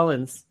Bootsy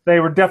Collins. They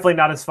were definitely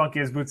not as funky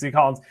as Bootsy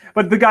Collins.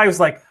 But the guy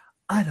was like,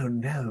 I don't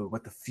know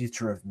what the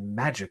future of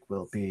magic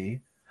will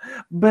be,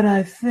 but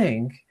I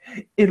think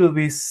it'll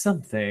be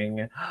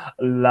something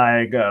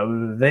like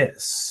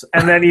this.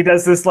 And then he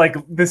does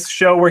this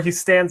show where he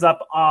stands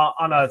up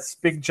on a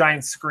big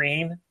giant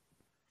screen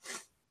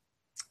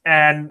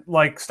and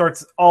like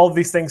starts all of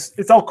these things.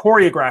 It's all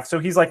choreographed. So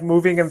he's like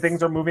moving and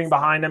things are moving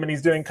behind him and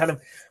he's doing kind of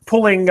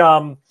pulling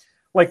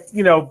like,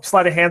 you know,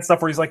 sleight of hand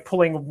stuff where he's like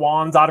pulling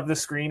wands out of the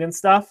screen and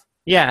stuff.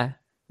 Yeah.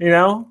 You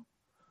know?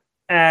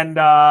 And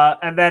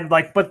then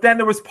like, but then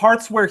there was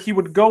parts where he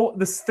would go,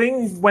 this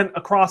thing went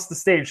across the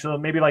stage, so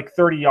maybe like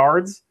 30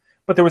 yards,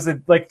 but there was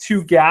like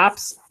 2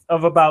 gaps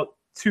of about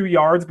 2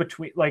 yards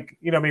between, like,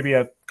 you know, maybe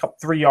a couple,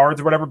 3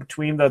 yards or whatever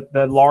between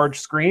the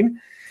large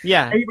screen.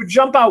 Yeah. And he would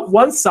jump out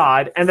one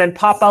side and then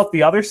pop out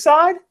the other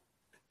side.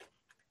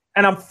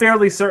 And I'm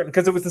fairly certain,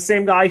 because it was the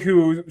same guy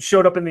who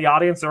showed up in the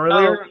audience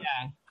earlier. Oh,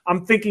 yeah.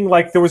 I'm thinking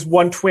like there was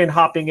one twin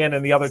hopping in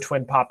and the other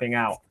twin popping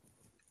out.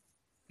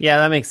 Yeah,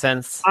 that makes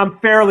sense. I'm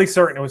fairly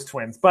certain it was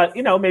twins, but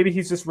you know, maybe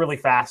he's just really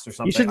fast or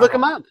something. You should look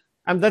him up.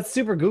 That's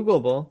super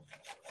Googleable.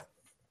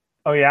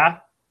 Oh yeah?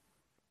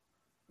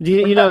 Do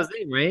you know his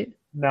name, right?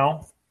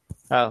 No.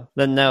 Oh,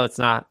 then no, it's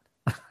not.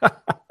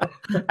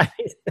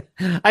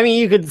 I mean,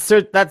 you could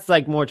search. That's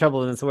like more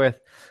trouble than it's worth,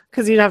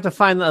 because you'd have to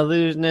find the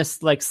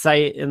illusionist like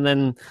site and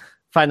then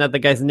find out the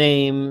guy's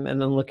name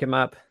and then look him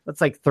up. That's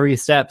like 3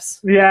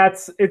 steps. Yeah,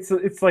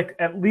 it's like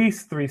at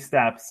least 3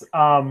 steps.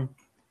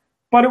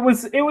 But it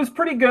was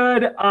pretty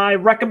good. I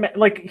recommend.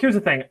 Like, here's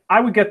the thing: I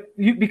would get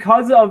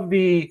because of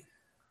the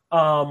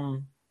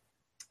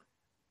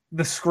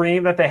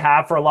screen that they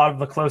have for a lot of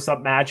the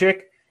close-up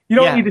magic. You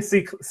don't need to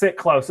sit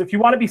close. If you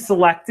want to be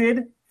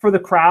selected for the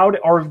crowd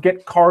or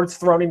get cards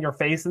thrown in your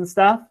face and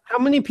stuff. How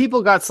many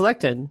people got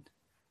selected?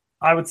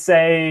 I would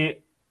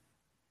say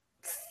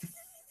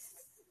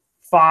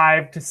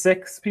 5 to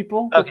 6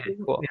 people. Okay,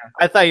 cool. Yeah.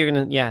 I thought you were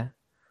gonna. Yeah,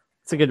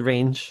 it's a good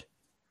range.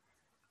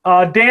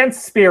 Dan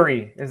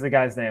Sperry is the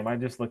guy's name. I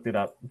just looked it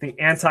up. The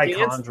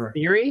Anti-Conjurer.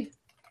 Sperry?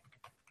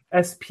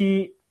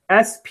 S-P-E.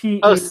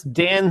 Oh,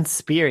 Dan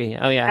Sperry.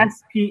 Oh, yeah.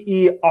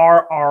 Sperry.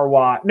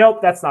 Nope,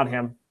 that's not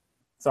him.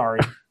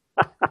 Sorry.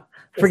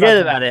 Forget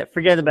about it.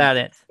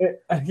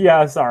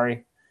 Yeah,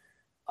 sorry.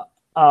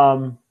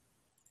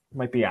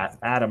 Might be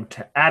Adam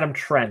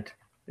Trent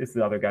is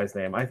the other guy's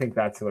name. I think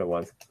that's what it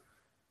was.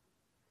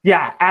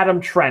 Yeah,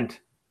 Adam Trent.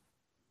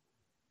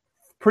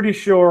 Pretty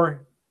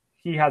sure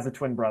he has a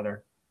twin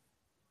brother.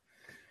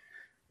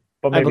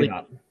 but I maybe believe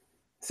not.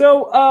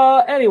 So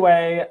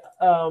anyway,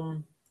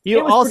 you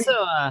it was also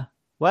pretty...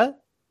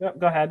 what? Yep,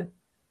 go ahead.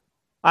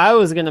 I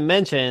was going to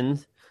mention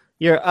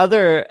your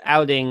other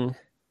outing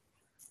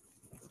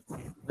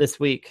this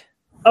week.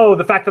 Oh,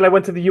 the fact that I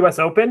went to the U.S.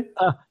 Open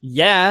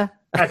Yeah.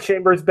 at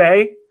Chambers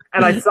Bay,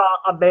 and I saw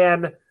a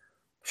man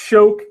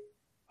choke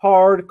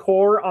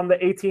hardcore on the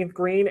 18th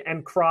green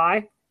and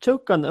cry.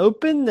 Choke on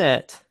open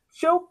net.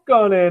 Choke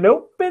on an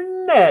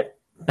open net.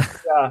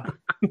 Yeah.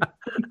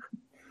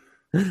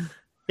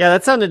 Yeah,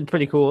 that sounded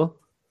pretty cool.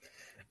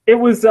 It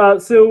was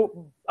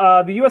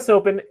the U.S.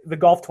 Open, the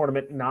golf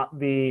tournament, not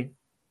the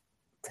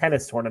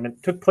tennis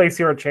tournament, took place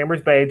here at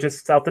Chambers Bay,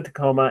 just south of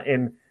Tacoma.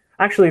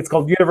 Actually, it's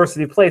called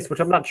University Place, which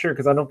I'm not sure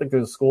because I don't think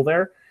there's a school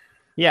there.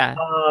 Yeah.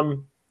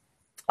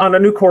 On a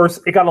new course,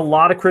 it got a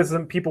lot of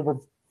criticism. People were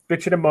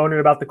bitching and moaning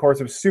about the course.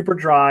 It was super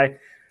dry,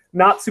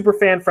 not super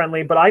fan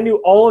friendly. But I knew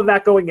all of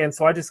that going in,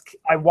 so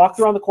I walked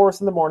around the course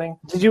in the morning.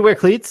 Did you wear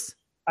cleats?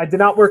 I did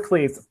not wear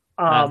cleats.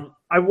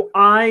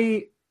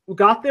 I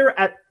got there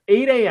at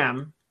 8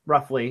 a.m.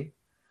 roughly,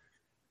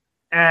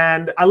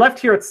 and I left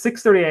here at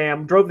 6:30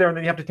 a.m. Drove there, and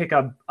then you have to take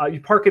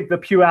you park at the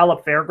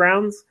Puyallup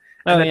Fairgrounds,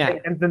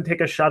 and then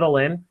take a shuttle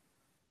in.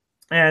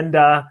 And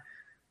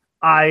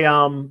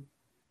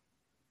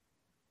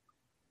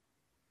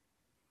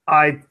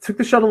I took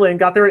the shuttle in,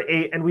 got there at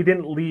 8, and we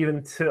didn't leave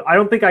until... I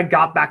don't think I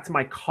got back to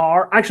my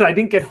car. Actually, I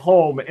didn't get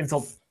home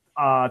until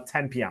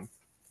 10 p.m.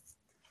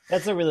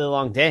 That's a really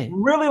long day.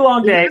 Really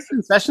long day.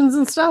 Concessions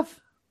and stuff?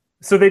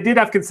 So they did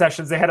have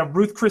concessions. They had a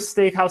Ruth Chris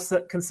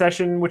Steakhouse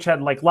concession, which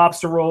had like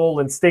lobster roll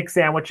and steak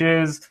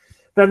sandwiches.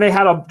 Then they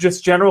had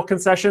just general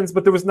concessions,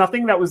 but there was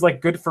nothing that was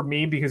like good for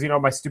me because,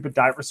 my stupid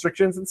diet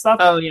restrictions and stuff.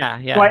 Oh,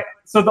 yeah.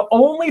 So the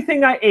only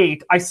thing I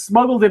ate, I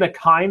smuggled in a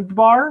Kind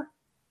bar.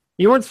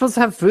 You weren't supposed to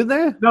have food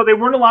there? No, they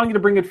weren't allowing you to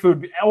bring in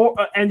food.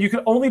 And you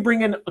could only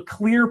bring in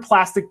clear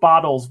plastic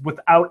bottles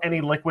without any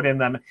liquid in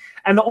them.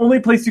 And the only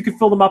place you could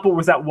fill them up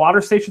was at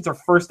water stations or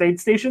first aid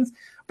stations.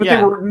 But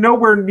they were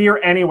nowhere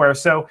near anywhere.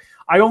 So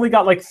I only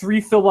got like 3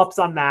 fill-ups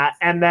on that.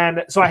 And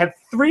then, so I had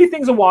 3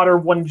 things of water,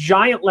 1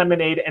 giant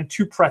lemonade, and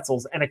 2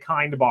 pretzels, and a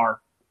Kind bar.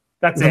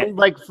 That's it.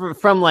 Like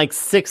from like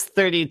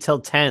 6:30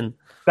 till 10.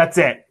 That's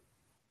it.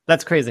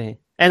 That's crazy.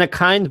 And a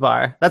Kind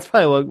bar. That's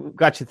probably what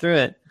got you through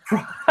it.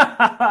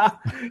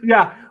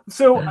 Yeah.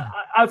 So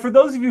for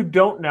those of you who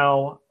don't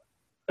know,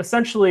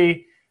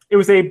 essentially it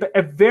was a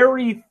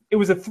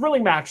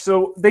thrilling match.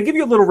 So they give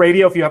you a little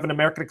radio if you have an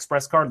American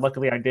Express card.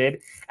 Luckily I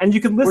did. And you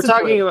can listen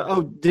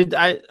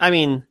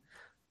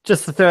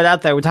just to throw it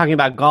out there, we're talking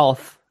about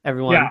golf,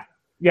 everyone.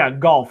 Yeah,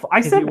 golf. I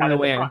said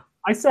that.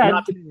 I said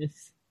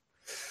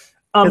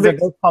because they're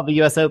both called the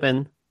U.S.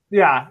 Open.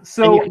 Yeah.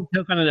 So and you can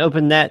choke on an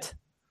open net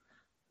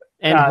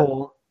and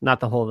hole. Not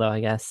the hole, though,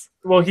 I guess.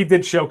 Well, he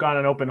did choke on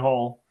an open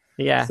hole.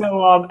 Yeah.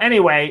 So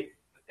anyway,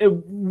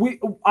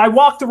 I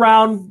walked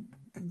around,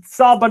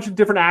 saw a bunch of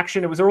different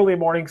action. It was early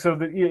morning, so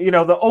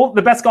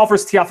the best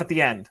golfers tee off at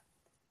the end,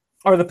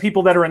 or the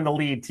people that are in the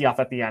lead tee off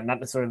at the end.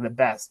 Not necessarily the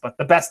best, but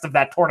the best of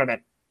that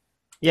tournament.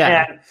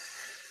 Yeah. And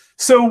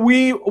so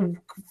we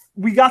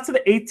got to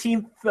the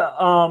 18th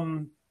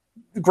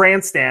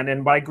grandstand,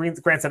 and by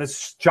grandstand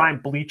is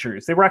giant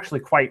bleachers. They were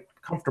actually quite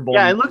comfortable.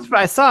 Yeah,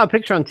 I saw a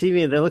picture on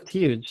TV. They looked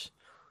huge.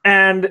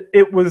 And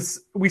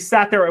we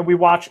sat there and we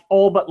watched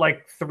all but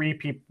like 3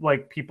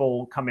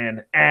 people come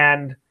in,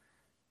 and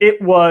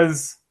it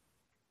was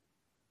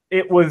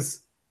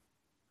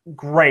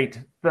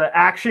great. The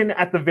action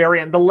at the very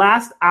end, the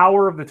last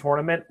hour of the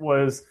tournament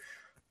was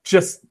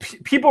just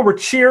people were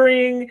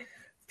cheering,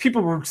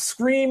 people were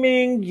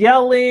screaming,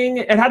 yelling.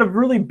 It had a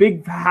really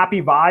big,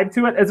 happy vibe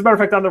to it. As a matter of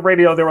fact, on the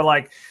radio, they were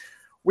like,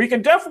 "We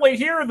can definitely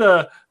hear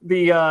the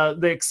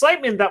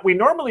excitement that we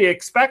normally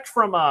expect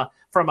from a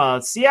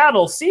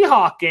Seattle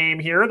Seahawk game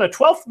here. The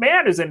 12th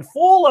man is in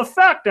full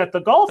effect at the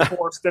golf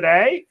course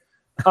today."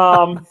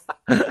 It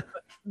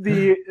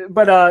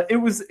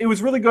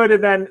was really good.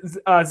 And then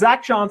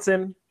Zach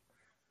Johnson,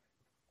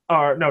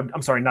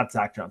 not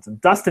Zach Johnson,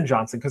 Dustin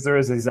Johnson, because there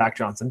is a Zach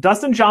Johnson.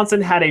 Dustin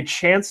Johnson had a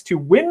chance to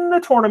win the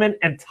tournament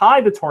and tie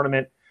the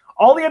tournament.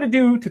 All he had to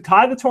do to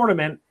tie the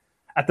tournament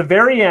at the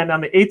very end on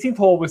the 18th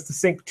hole was to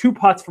sink 2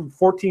 putts from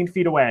 14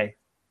 feet away.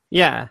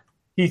 Yeah.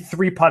 He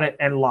 3-putted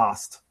and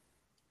lost.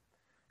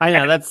 I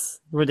know, that's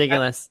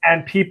ridiculous.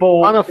 And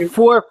people... On a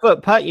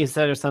 4-foot putt, you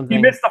said, or something.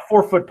 He missed a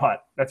 4-foot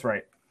putt. That's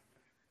right.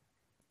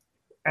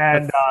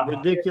 And that's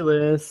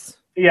ridiculous.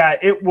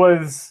 It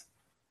was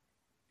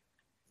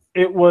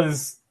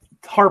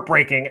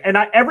heartbreaking. And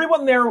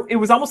everyone there, it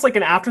was almost like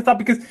an afterthought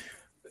because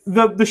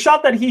the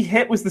shot that he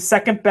hit was the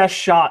second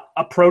best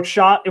approach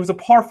shot. It was a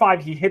par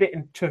 5. He hit it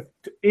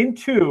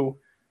into.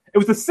 It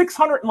was a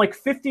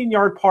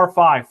 615-yard par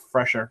 5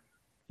 fresher.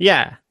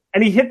 Yeah.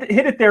 And he hit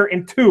it there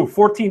in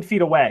 14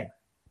 feet away.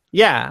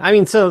 Yeah, I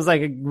mean, so it was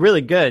like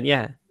really good,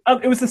 yeah.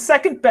 It was the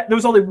second there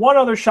was only one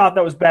other shot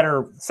that was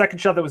better, second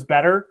shot that was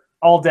better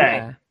all day.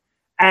 Yeah.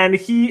 And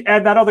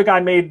that other guy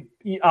made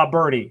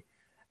birdie.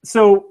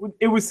 So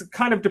it was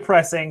kind of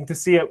depressing to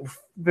see it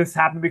this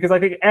happened because I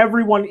think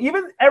everyone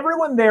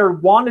there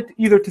wanted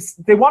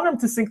they wanted them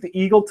to sink the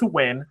eagle to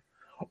win,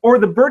 or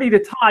the birdie to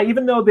tie.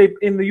 Even though they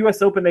in the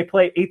U.S. Open they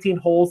play 18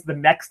 holes the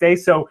next day,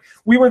 so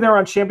we were there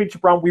on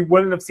championship round. We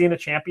wouldn't have seen a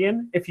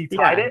champion if he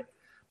tied it.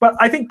 But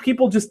I think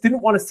people just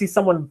didn't want to see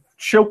someone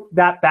choke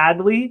that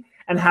badly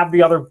and have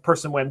the other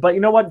person win. But you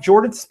know what?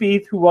 Jordan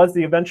Spieth, who was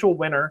the eventual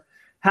winner,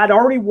 had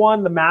already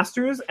won the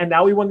Masters, and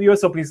now he won the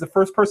U.S. Open. He's the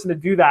first person to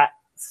do that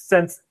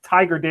since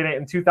Tiger did it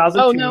in 2002.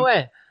 Oh, no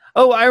way.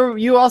 Oh,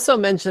 you also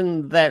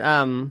mentioned that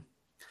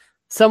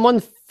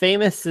someone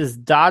famous's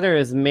daughter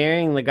is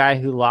marrying the guy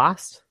who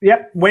lost?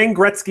 Yep, Wayne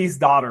Gretzky's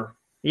daughter.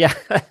 Yeah,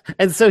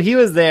 and so he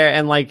was there,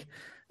 and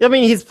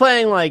he's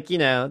playing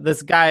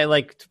this guy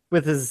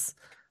with his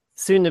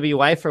soon-to-be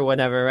wife or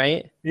whatever,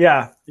 right?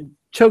 Yeah.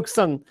 Chokes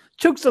on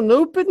the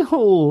open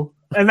hole.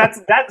 And that's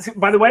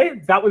by the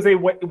way, that was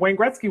Wayne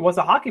Gretzky was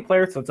a hockey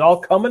player, so it's all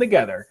coming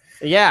together.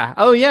 Yeah.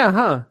 Oh yeah,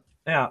 huh?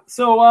 Yeah.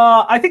 So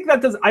I think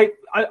that does.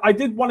 I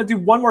did want to do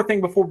one more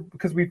thing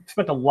because we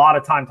spent a lot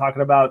of time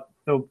talking about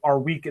our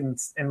week in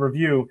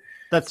review.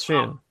 That's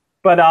true.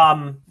 But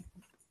I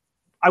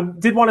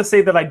did want to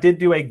say that I did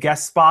do a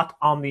guest spot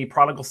on the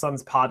Prodigal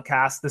Sons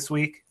podcast this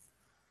week.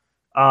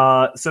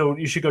 So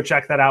you should go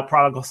check that out,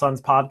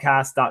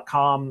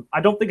 prodigalsonspodcast.com.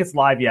 I don't think it's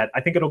live yet.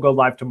 I think it'll go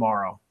live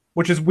tomorrow,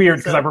 which is weird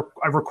because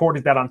I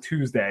recorded that on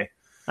Tuesday.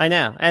 I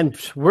know. And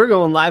we're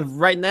going live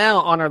right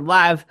now on our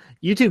live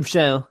YouTube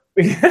show.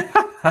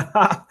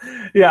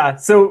 Yeah.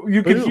 So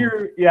you can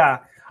hear,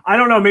 I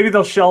don't know, maybe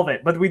they'll shelve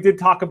it, but we did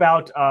talk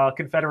about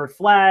Confederate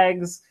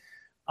flags.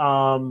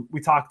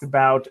 We talked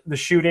about the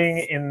shooting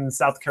in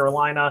South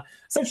Carolina,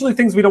 essentially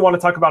things we don't want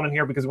to talk about in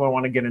here because we don't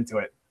want to get into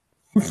it.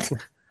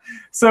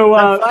 So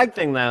the flag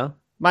thing, though,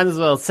 might as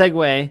well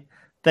segue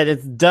that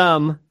it's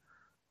dumb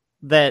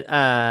that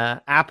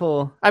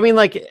Apple. I mean,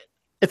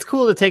 it's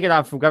cool to take it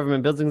off from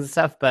government buildings and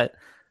stuff, but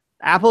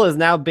Apple is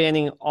now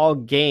banning all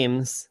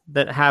games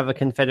that have a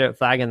Confederate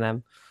flag in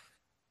them.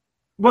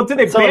 Well, did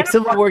they ban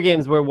Civil War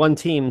games where one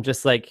team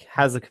just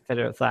has a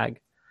Confederate flag?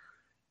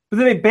 But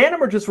did they ban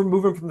them or just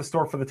remove them from the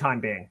store for the time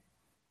being?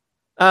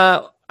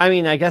 I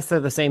mean, I guess they're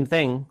the same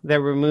thing.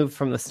 They're removed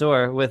from the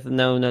store with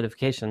no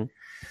notification.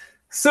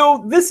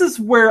 So this is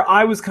where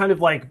I was kind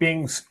of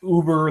being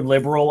uber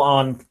liberal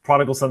on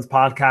Prodigal Sons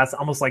podcast,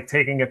 almost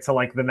taking it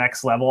to the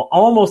next level,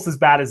 almost as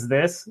bad as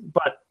this.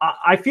 But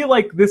I feel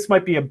like this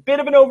might be a bit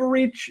of an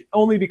overreach,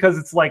 only because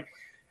it's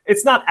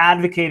it's not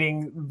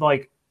advocating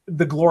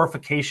the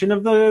glorification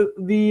of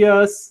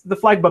the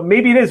flag, but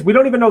maybe it is. We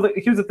don't even know that.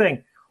 Here's the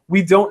thing: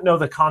 we don't know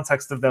the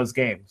context of those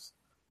games.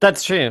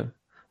 That's true,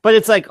 but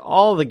it's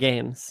all the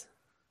games.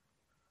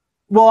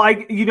 Well,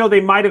 they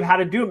might have had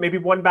to do it. Maybe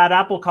one bad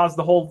apple caused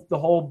the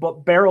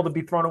whole barrel to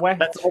be thrown away.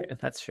 That's true.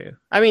 That's true.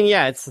 I mean,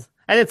 yeah,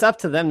 it's up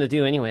to them to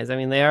do anyways. I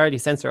mean, they already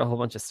censor a whole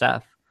bunch of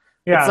stuff.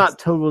 Yeah, it's not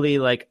totally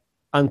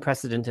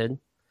unprecedented.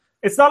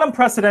 It's not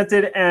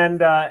unprecedented, and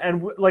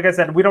like I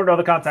said, we don't know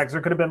the context.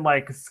 There could have been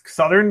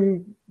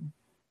Southern,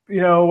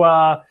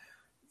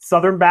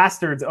 Southern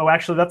bastards. Oh,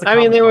 actually, that's. I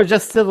mean, they were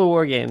just Civil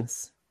War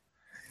games.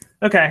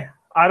 Okay,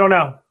 I don't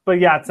know, but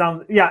yeah, it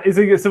sounds. Yeah, is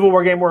it a Civil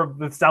War game where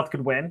the South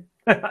could win?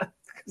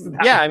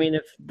 Yeah, I mean,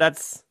 if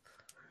that's,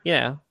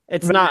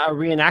 it's not a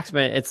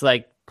reenactment. It's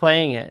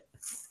playing it.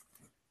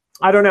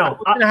 I don't know.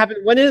 What's gonna happen?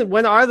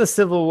 When are the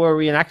Civil War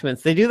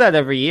reenactments? They do that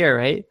every year,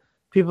 right?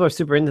 People are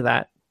super into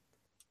that.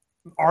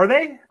 Are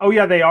they? Oh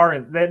yeah, they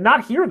are. They're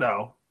not here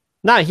though.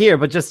 Not here,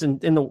 but just in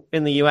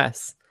the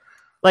U.S.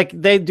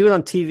 They do it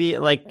on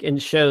TV, in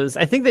shows.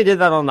 I think they did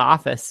that on The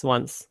Office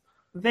once.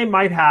 They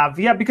might have,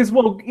 yeah, because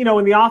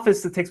in The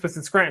Office it takes place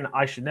in Scranton.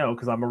 I should know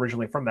because I'm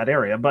originally from that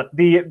area. But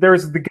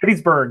there's the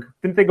Gettysburg.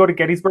 Didn't they go to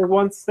Gettysburg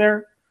once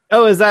there?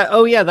 Oh, is that?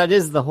 Oh, yeah, that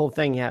is the whole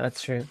thing. Yeah,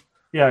 that's true.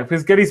 Yeah,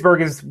 because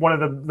Gettysburg is one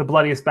of the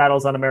bloodiest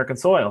battles on American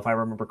soil, if I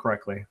remember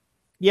correctly.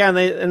 Yeah, and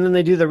then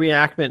they do the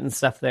reenactment and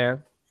stuff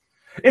there.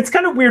 It's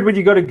kind of weird when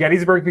you go to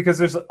Gettysburg because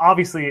there's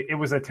obviously it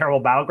was a terrible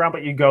battleground,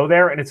 but you go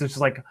there and it's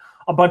just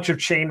a bunch of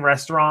chain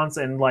restaurants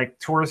and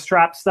tourist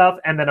trap stuff,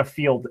 and then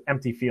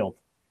empty field.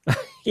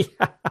 Yeah.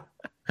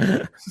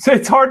 So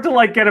it's hard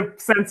to get a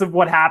sense of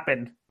what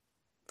happened.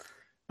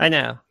 I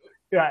know.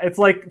 Yeah, it's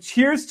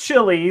here's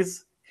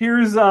Chili's,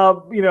 here's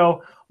mom,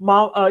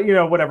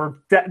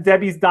 whatever,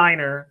 Debbie's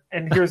Diner,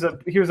 and here's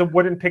a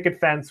wooden picket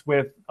fence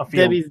with a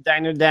field. Debbie's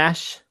Diner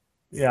Dash.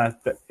 Yeah.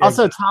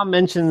 Also, Tom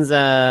mentions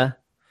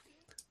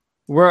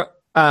we're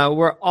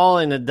all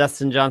in a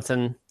Dustin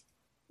Johnson.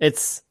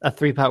 It's a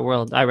 3-putt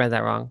world. I read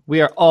that wrong. We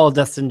are all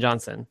Dustin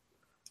Johnson.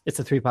 It's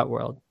a 3-putt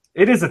world.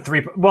 It is a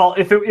 3. Well,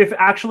 if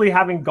actually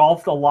having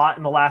golfed a lot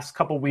in the last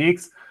couple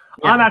weeks,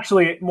 yeah. I'm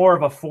actually more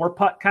of a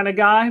 4-putt kind of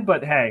guy.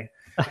 But hey,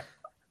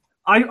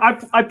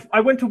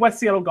 I went to West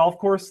Seattle Golf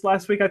Course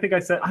last week. I think I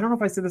don't know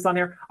if I said this on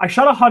here. I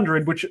shot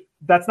 100, which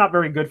that's not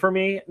very good for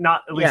me.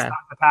 Not at least not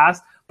in the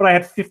past. But I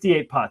had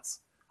 58 putts.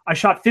 I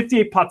shot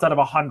 58 putts out of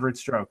 100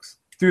 strokes.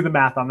 Do the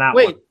math on that.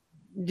 Wait,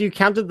 you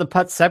counted the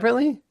putts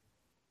separately?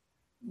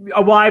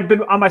 Well, I've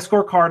been on my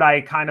scorecard.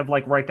 I kind of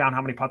write down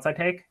how many putts I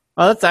take.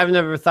 Oh, I've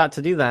never thought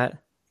to do that.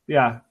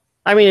 Yeah.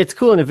 I mean, it's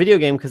cool in a video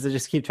game because they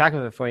just keep track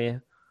of it for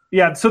you.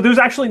 Yeah, so there's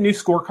actually new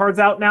scorecards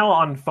out now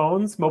on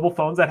phones, mobile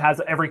phones that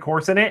has every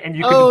course in it, and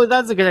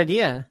That's a good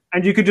idea.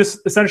 And you could just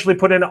essentially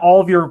put in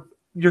all of your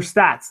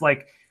stats,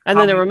 like, and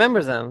then it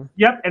remembers them.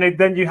 Yep, and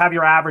then you have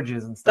your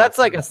averages and stuff. That's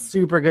like a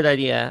super good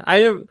idea.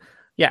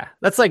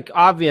 That's like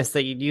obvious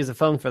that you'd use a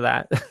phone for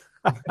that.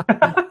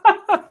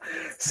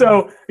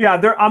 So yeah,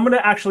 I'm gonna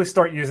actually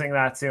start using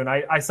that soon.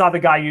 I saw the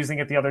guy using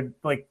it the other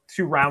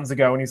 2 rounds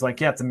ago, and he's like,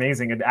 "Yeah, it's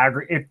amazing.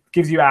 It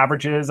gives you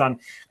averages on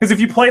because if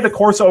you play the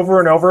course over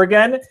and over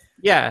again,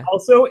 yeah.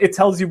 Also, it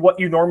tells you what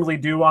you normally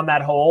do on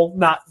that hole,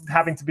 not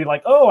having to be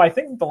like, oh, I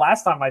think the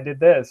last time I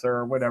did this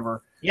or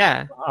whatever.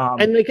 Yeah,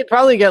 and they could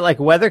probably get like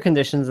weather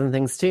conditions and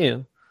things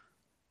too.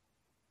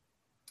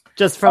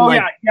 Just from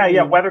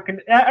weather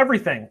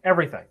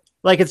everything.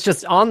 Like it's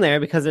just on there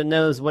because it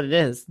knows what it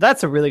is.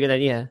 That's a really good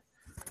idea.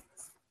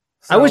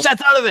 So, I wish I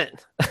thought of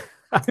it.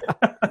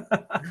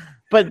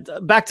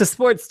 But back to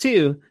sports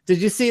too. Did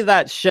you see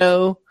that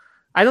show?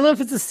 I don't know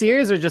if it's a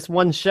series or just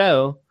one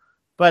show,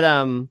 but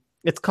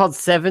it's called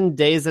 7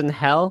 Days in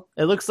Hell.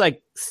 It looks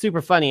like super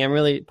funny. I'm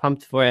really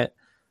pumped for it.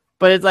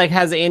 But it like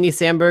has Andy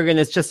Samberg, and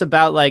it's just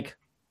about like,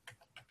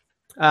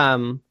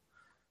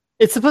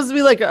 it's supposed to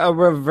be like a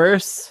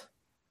reverse,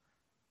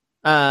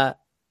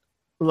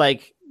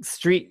 like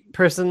street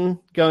person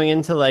going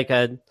into like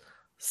a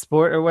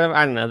sport or whatever.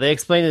 I don't know. They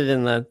explained it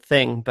in the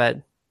thing,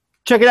 but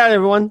check it out,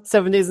 everyone.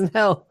 7 Days in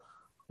Hell,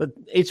 the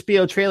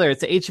HBO trailer.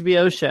 It's an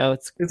HBO show.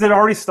 Is it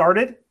already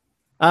started?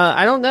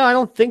 I don't know. I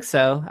don't think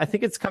so. I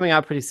think it's coming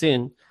out pretty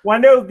soon. Well,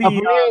 I know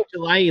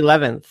July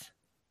 11th.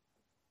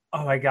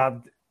 Oh my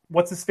God.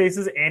 What's his face?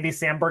 Is Andy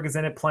Samberg is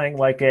in it playing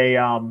like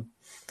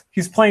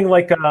he's playing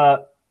like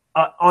a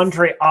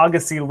Andre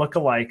Agassi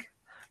lookalike.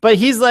 But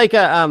he's like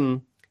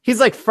he's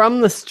like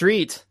from the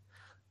street,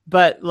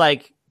 but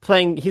like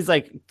he's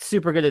like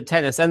super good at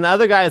tennis. And the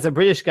other guy is a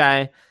British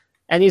guy,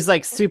 and he's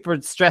like super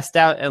stressed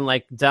out and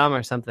like dumb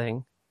or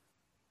something.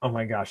 Oh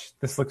my gosh,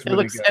 this looks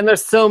really good. And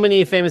there's so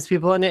many famous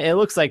people in it. It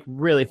looks like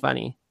really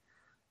funny.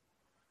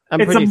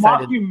 It's a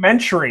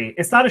mockumentary.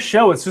 It's not a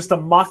show. It's just a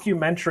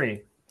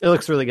mockumentary. It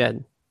looks really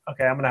good.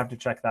 Okay, I'm gonna have to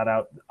check that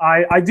out.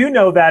 I do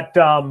know that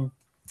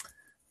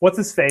what's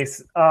his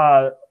face?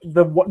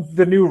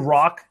 The new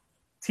Rock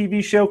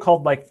TV show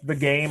called like The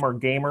Game or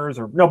Gamers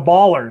or no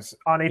Ballers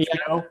on HBO.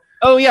 Yeah.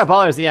 Oh yeah,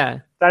 Ballers. Yeah,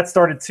 that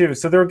started too.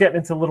 So they're getting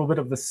into a little bit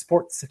of the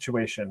sports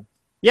situation.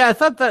 Yeah, I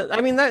thought that.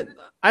 I mean, that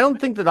I don't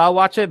think that I'll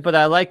watch it, but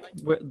I like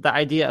the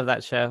idea of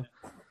that show.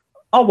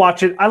 I'll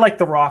watch it. I like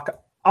The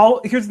Rock.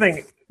 Here's the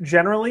thing.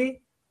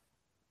 Generally,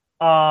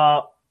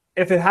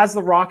 if it has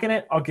The Rock in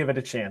it, I'll give it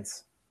a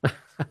chance.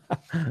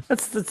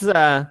 That's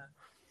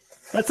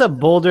a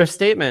bolder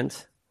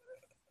statement.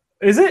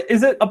 Is it?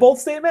 Is it a bold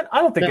statement?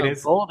 I don't think it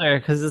is. Bolder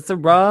because it's a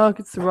rock.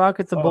 It's a rock.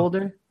 It's a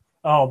boulder.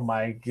 Oh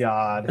my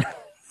God!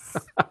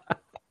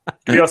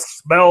 Do you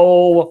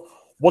smell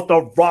what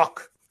The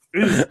Rock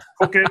is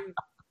cooking?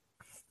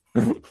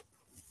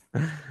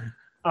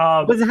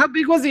 How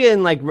big was he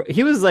in? Like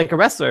he was like a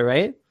wrestler,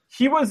 right?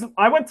 He was.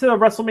 I went to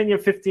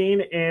WrestleMania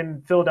 15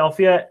 in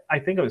Philadelphia. I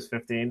think it was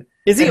 15.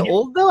 Is he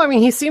old though? I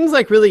mean, he seems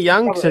like really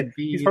young to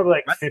be. He's probably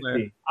like wrestler.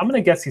 50. I'm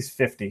gonna guess he's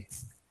 50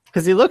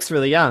 because he looks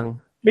really young.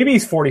 Maybe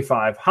he's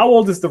 45. How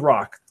old is The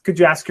Rock? Could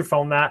you ask your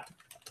phone that?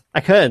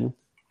 I could,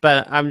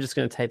 but I'm just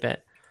gonna type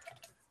it.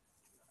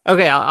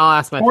 Okay, I'll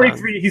ask my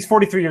 43. phone. He's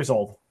 43 years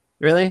old.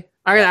 Really?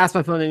 I'm gonna ask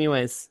my phone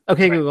anyways.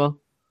 Okay, right.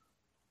 Google.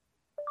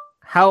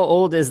 How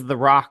old is The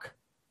Rock?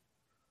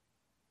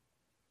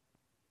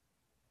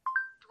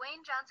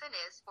 Dwayne Johnson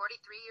is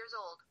 43 years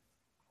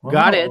old.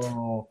 Got it.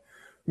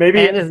 Maybe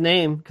and his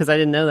name because I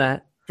didn't know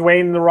that.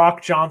 Dwayne The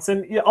Rock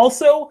Johnson. Yeah,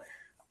 also,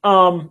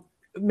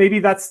 maybe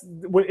that's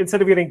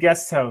instead of getting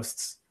guest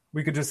hosts,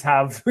 we could just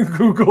have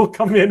Google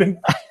come in and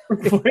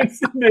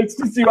replace it. It's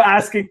just you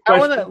asking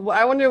questions.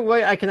 I wonder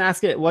what I can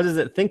ask it. What does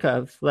it think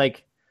of?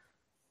 Like,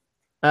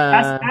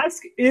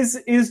 ask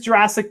is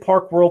Jurassic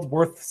Park World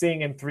worth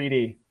seeing in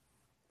 3D?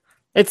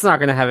 It's not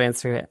going to have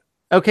answer it.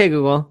 Okay,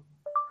 Google.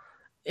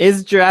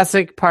 Is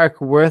Jurassic Park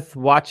worth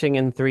watching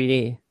in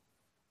 3D?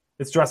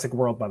 It's Jurassic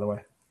World, by the way.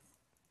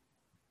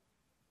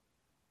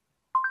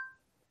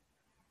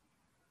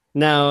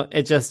 No,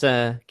 it just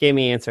gave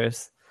me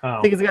answers. I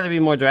think it's got to be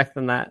more direct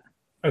than that.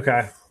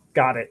 Okay,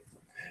 got it.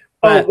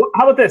 But,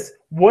 how about this?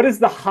 What is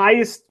the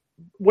highest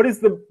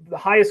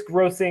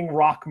grossing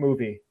Rock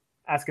movie?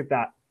 Ask it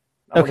that.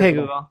 Okay,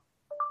 Google.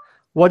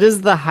 What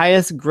is the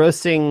highest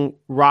grossing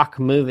Rock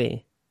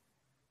movie?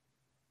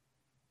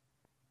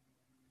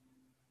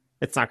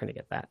 It's not going to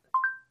get that.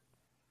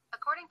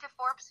 According to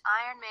Forbes,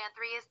 Iron Man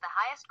 3 is the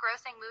highest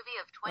grossing movie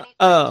of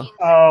 2013.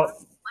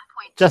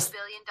 Just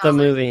the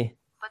movie.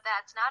 But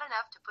that's not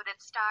enough to put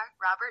its star,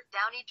 Robert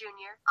Downey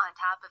Jr., on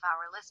top of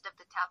our list of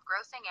the top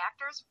grossing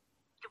actors.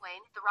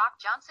 Dwayne The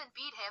Rock Johnson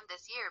beat him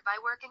this year by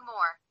working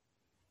more.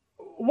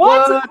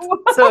 What?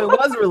 So it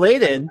was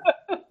related.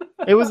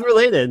 It was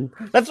related.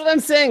 That's what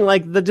I'm saying.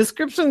 Like the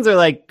descriptions are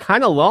like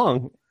kind of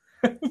long.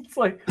 It's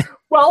like,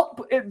 well,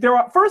 there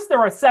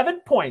are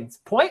 7 points.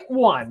 Point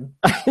 1.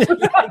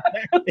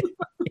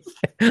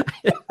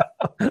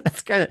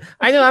 That's kind of.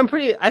 I know.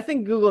 I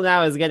think Google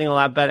now is getting a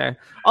lot better.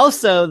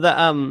 Also,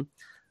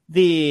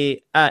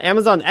 the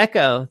Amazon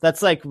Echo,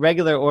 that's like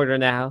regular order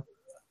now.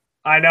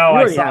 I know. You I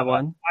already saw have that.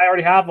 one. I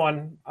already have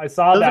one. I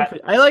saw that.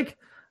 I like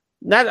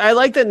that. I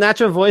like that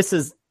natural voice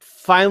is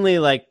finally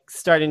like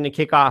starting to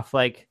kick off.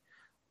 Like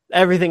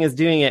everything is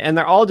doing it, and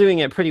they're all doing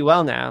it pretty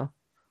well now.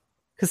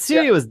 Because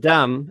Siri was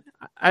dumb.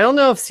 I don't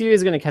know if Siri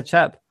is going to catch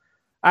up.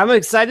 I'm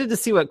excited to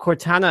see what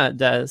Cortana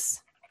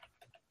does.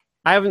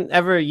 I haven't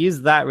ever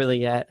used that really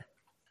yet.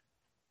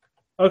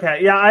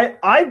 Okay, yeah,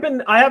 I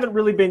haven't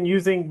really been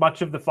using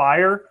much of the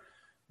Fire,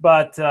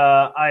 but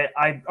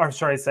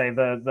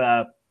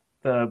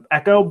the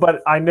Echo,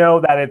 but I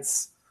know that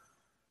it's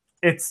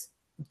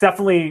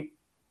definitely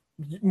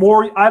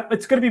more.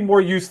 It's going to be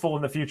more useful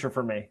in the future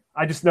for me.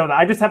 I just know that.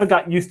 I just haven't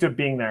gotten used to it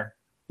being there.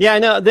 Yeah, I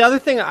know. The other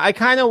thing, I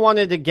kind of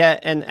wanted to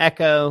get an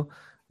Echo,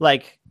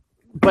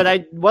 but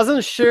I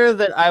wasn't sure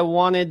that I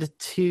wanted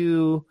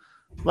to.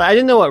 I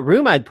didn't know what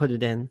room I'd put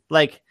it in.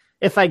 Like,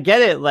 if I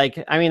get it,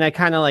 I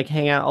kind of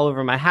hang out all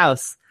over my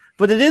house.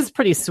 But it is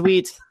pretty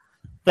sweet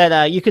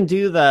that you can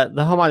do the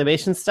home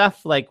automation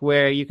stuff, like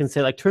where you can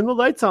say turn the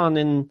lights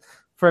on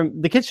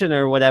from the kitchen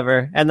or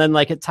whatever, and then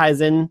it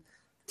ties in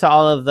to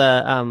all of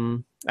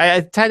the.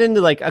 I tied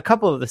into a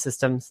couple of the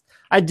systems.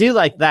 I do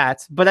like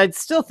that, but I'd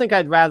still think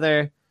I'd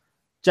rather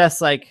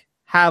just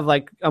have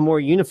a more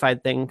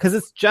unified thing, because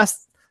it's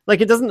just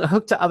it doesn't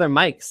hook to other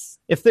mics.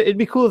 It'd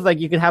be cool if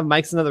you could have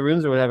mics in other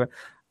rooms or whatever.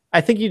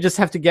 I think you just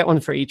have to get one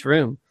for each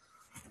room.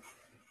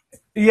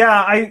 Yeah,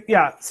 I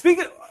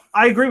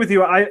agree with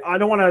you. I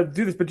don't want to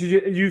do this, but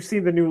you've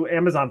seen the new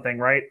Amazon thing,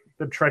 right?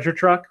 The treasure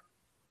truck.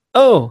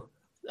 Oh,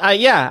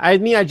 yeah.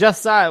 I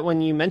just saw it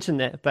when you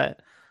mentioned it,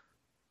 but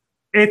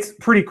it's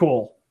pretty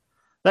cool.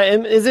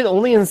 Is it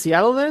only in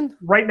Seattle then?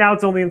 Right now,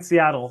 it's only in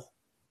Seattle.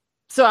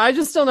 So I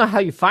just don't know how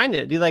you find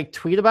it. Do you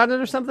tweet about it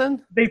or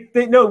something? They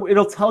no,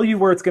 it'll tell you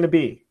where it's going to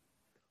be.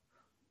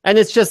 And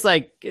it's just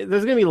there's going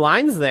to be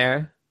lines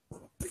there.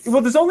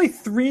 Well, there's only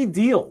 3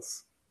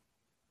 deals.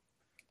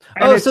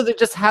 And so they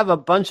just have a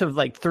bunch of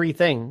 3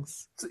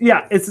 things.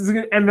 Yeah,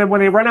 and then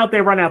when they run out,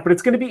 but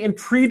it's going to be in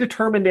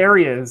predetermined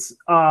areas,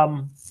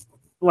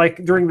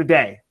 during the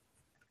day.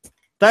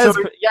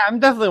 I'm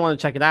definitely want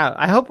to check it out.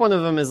 I hope one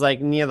of them is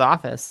near the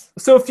office.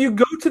 So if you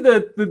go to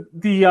the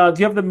do you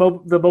have the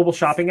mobile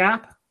shopping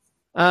app?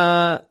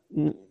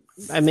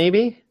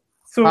 Maybe.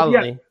 So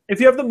probably. Yeah, if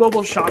you have the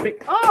mobile shopping,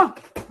 I'm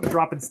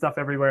dropping stuff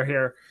everywhere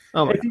here.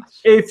 Oh my gosh.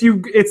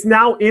 It's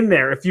now in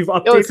there. If you've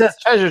updated, it says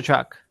treasure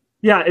truck.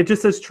 Yeah, it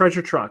just says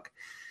treasure truck,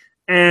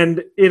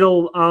 and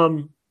it'll.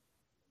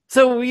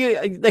 So you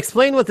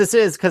explain what this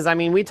is, because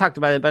we talked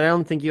about it, but I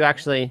don't think you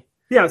actually.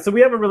 Yeah, so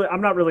I'm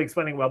not really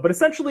explaining well, but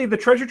essentially the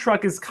treasure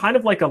truck is kind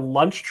of like a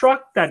lunch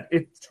truck that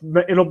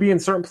it'll be in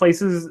certain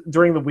places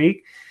during the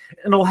week,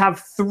 and it'll have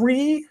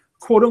 3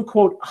 quote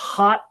unquote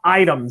hot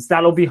items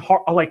that'll be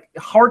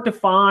hard to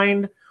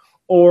find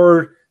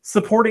or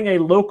supporting a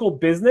local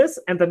business,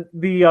 and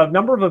the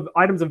number of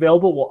items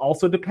available will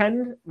also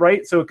depend,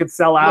 right? So it could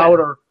sell out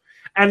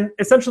and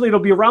essentially it'll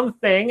be around the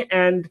thing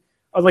and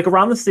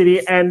around the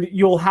city, and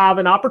you'll have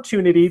an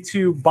opportunity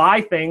to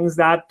buy things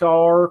that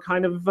are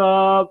kind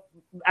of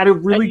at a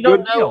really good deal. You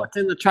don't know what's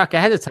in the truck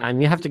ahead of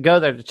time. You have to go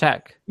there to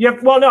check. Yeah,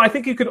 well, no, I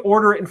think you could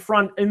order it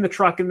in the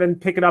truck and then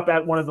pick it up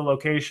at one of the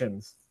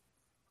locations.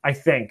 I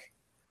think.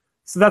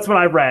 So that's what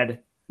I read.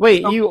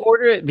 Wait, you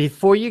order it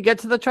before you get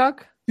to the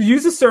truck? To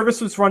use the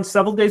service, which runs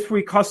several days per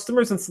week,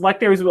 customers in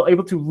select areas will be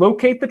able to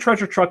locate the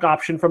treasure truck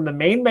option from the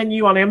main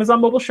menu on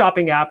Amazon mobile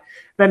shopping app,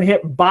 then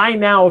hit buy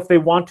now if they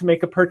want to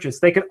make a purchase.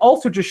 They can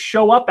also just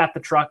show up at the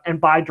truck and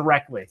buy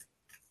directly.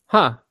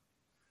 Huh.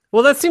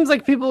 Well, that seems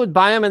like people would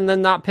buy them and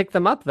then not pick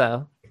them up,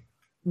 though.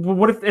 Well,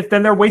 what if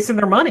then they're wasting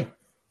their money?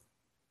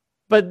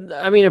 But,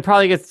 it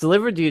probably gets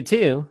delivered to you,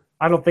 too.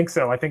 I don't think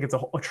so. I think it's a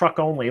truck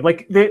only.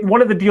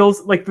 One of the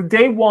deals, the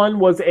day one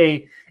was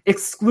a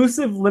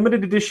exclusive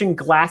limited edition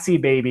Glassy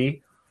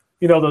Baby.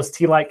 You know, those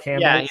tea light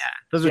candles? Yeah.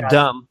 Those are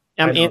dumb.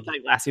 I'm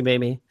anti-Glassy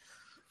Baby.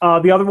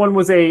 The other one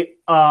was a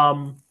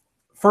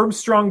Firm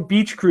Strong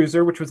Beach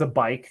Cruiser, which was a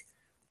bike,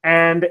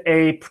 and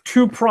a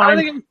 2 Prime. I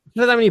don't think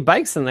there's that many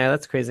bikes in there.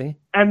 That's crazy.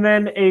 And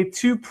then a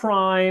 2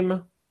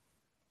 Prime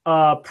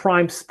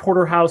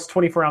Porterhouse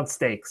 24-ounce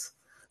steaks.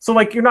 So,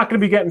 you're not going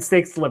to be getting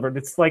steaks delivered.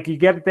 It's you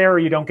get it there or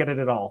you don't get it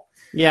at all.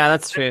 Yeah,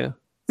 that's true.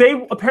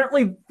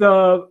 Apparently,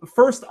 the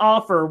first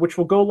offer, which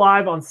will go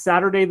live on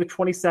Saturday the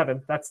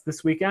 27th, that's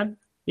this weekend.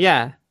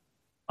 Yeah.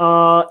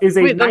 Is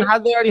a. Wait, then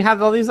how'd they already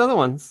have all these other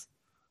ones?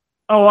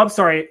 Oh, I'm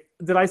sorry.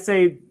 Did I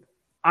say?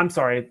 I'm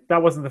sorry.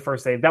 That wasn't the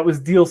first day. That was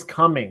deals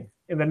coming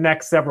in the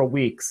next several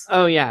weeks.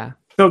 Oh, yeah.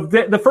 So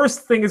the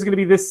first thing is going to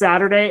be this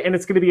Saturday, and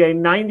it's going to be a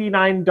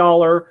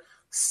 $99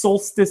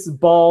 Solstice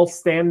Ball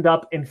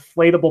stand-up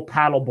inflatable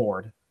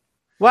paddleboard.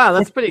 Wow,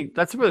 that's really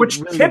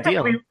good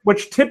deal.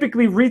 Which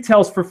typically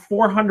retails for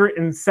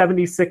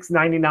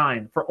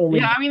 $476.99 for only.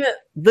 Yeah,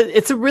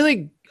 it's a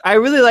really I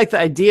really like the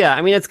idea.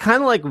 I mean, it's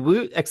kind of like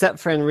Woot, except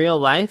for in real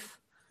life.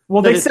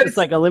 Well, That they it's said just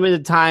like a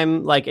limited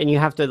time, like, and you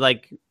have to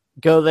like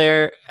go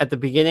there at the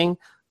beginning.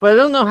 But I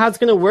don't know how it's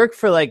going to work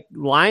for like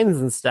lines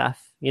and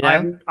stuff. You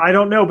know, I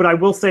don't know, but I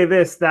will say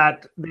this: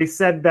 that they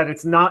said that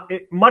it's not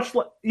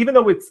even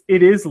though it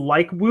is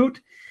like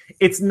Woot,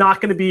 it's not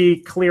going to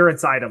be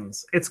clearance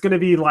items. It's going to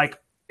be like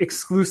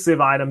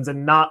exclusive items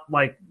and not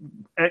like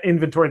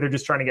inventory they're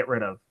just trying to get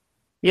rid of.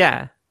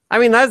 yeah. I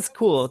mean, that's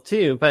cool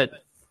too. But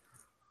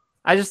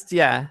I just,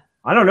 I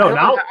don't know.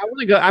 Now I want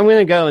to go. I'm going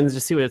to go and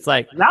just see what it's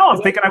like. now I'm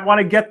thinking I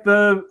want to get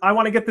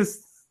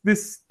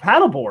this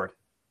paddleboard.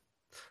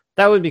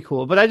 That would be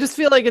cool, but I just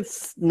feel like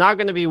it's not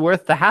going to be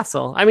worth the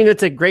hassle. I mean,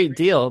 it's a great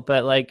deal,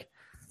 but like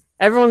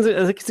everyone's,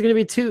 it's going to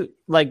be too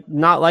like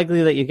not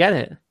likely that you get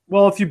it.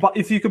 Well,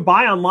 if you could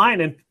buy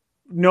online and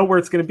know where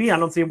it's going to be, I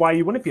don't see why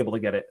you wouldn't be able to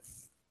get it.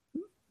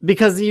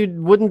 Because you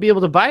wouldn't be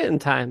able to buy it in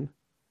time.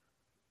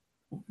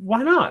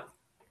 Why not?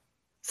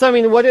 So I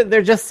mean,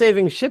 they're just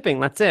saving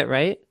shipping. That's it,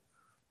 right?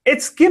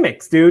 It's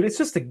gimmicks, dude. It's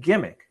just a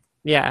gimmick.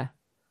 Yeah.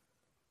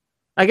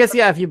 I guess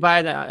if you buy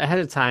it ahead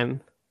of time.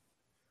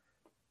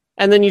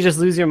 And then you just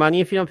lose your money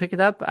if you don't pick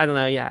it up? I don't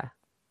know, yeah.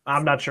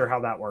 I'm not sure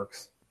how that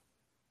works.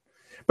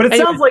 But it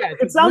sounds like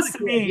it sounds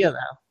to me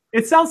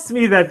it sounds to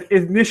me that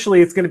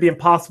initially it's going to be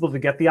impossible to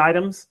get the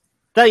items.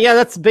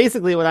 That's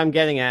basically what I'm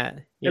getting at.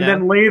 And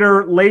then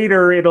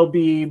later it'll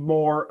be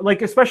more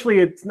like, especially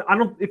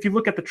if you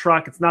look at the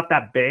truck, it's not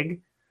that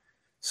big.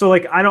 So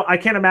like I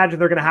can't imagine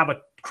they're going to have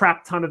a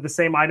crap ton of the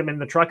same item in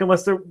the truck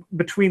unless they're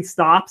between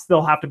stops,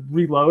 they'll have to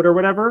reload or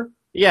whatever.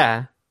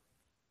 Yeah.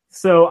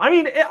 So, I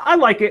mean, I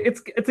like it.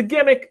 It's a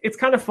gimmick. It's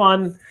kind of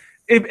fun.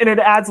 And it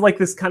adds like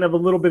this kind of a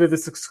little bit of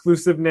this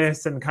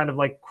exclusiveness and kind of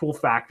like cool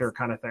factor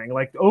kind of thing.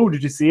 Like, oh,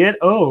 did you see it?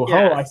 Oh,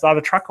 I saw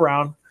the truck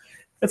around.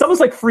 It's almost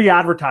like free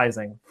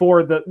advertising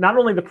for not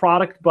only the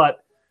product,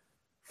 but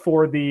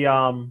for the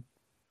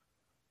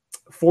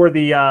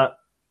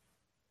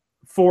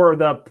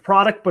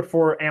product, but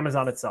for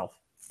Amazon itself.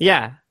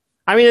 Yeah.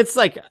 I mean, it's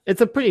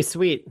a pretty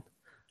sweet.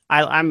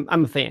 I'm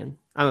a fan.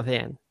 I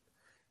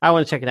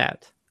want to check it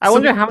out. I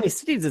wonder how many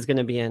cities it's going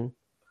to be in.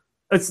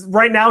 It's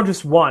right now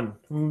just one.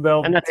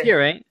 And that's here,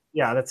 right?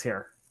 Yeah, that's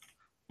here.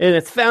 And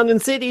it's Fountain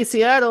City,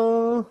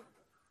 Seattle.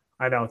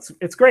 I know.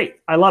 It's great.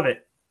 I love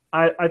it.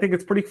 I think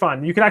it's pretty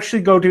fun. You can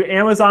actually go to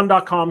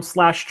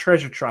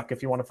amazon.com/treasure truck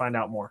if you want to find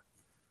out more.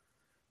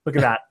 Look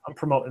at that. I'm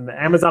promoting that.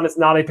 Amazon is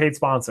not a paid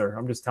sponsor.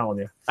 I'm just telling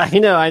you. I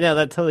know.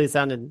 That totally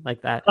sounded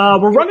like that.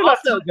 We're running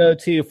also go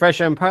to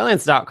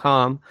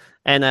freshandparlance.com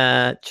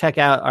and check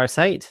out our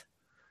site.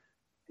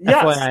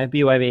 Yes. FYI,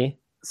 BYB.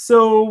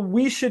 So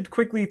we should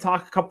quickly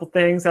talk a couple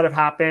things that have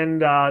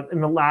happened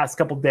in the last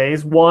couple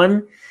days.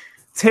 One,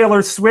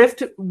 Taylor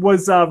Swift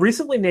was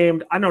recently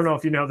named, I don't know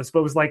if you know this,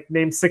 but was like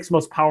named 6th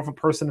most powerful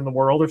person in the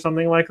world or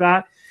something like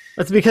that.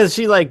 That's because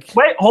she like...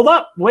 Wait, hold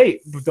up.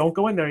 Wait, don't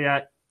go in there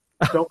yet.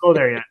 Don't go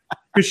there yet.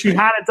 Because she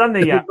hadn't done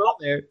that yet.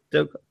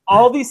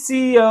 All these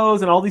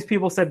CEOs and all these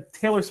people said,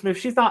 Taylor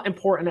Swift, she's not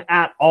important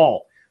at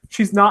all.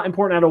 She's not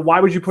important at all. Why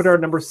would you put her at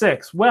number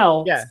 6?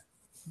 Well... Yeah.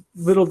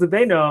 Little did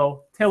they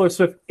know, Taylor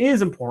Swift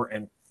is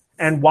important.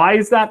 And why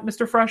is that,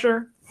 Mr.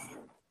 Fresher?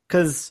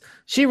 Because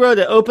she wrote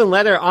an open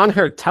letter on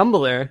her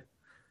Tumblr,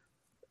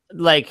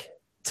 like,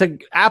 to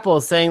Apple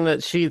saying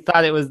that she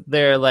thought it was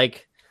their,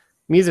 like,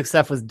 music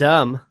stuff was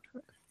dumb.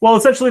 Well,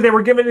 essentially, they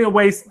were giving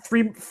away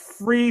free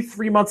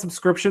 3-month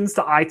subscriptions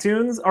to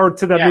iTunes, or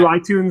to the new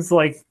iTunes,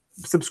 like,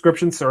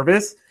 subscription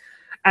service.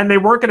 And they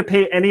weren't going to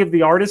pay any of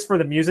the artists for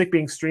the music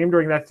being streamed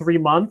during that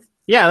 3-month.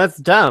 Yeah, that's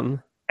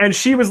dumb. And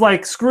she was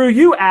like, screw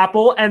you,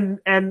 Apple. And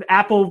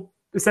Apple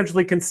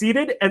essentially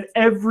conceded. And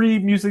every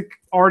music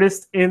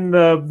artist in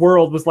the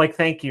world was like,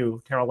 thank you,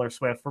 Taylor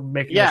Swift, for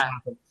making this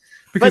happen.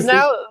 Because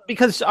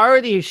because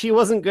already she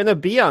wasn't going to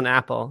be on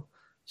Apple.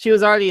 She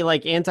was already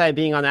like anti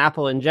being on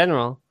Apple in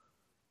general.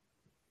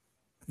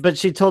 But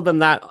she told them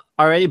that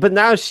already. But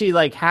now she is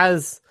going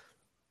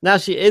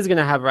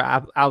to have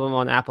her album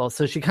on Apple.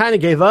 So she kind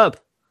of gave up.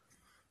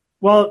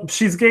 Well,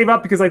 she's gave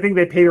up because I think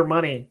they paid her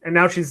money, and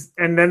now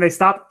and then they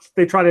stopped.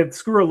 They try to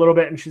screw her a little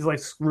bit, and she's like,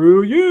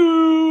 "Screw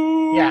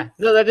you!" Yeah,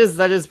 no, that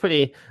is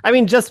pretty. I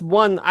mean, just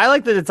one. I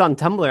like that it's on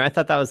Tumblr. I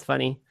thought that was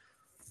funny.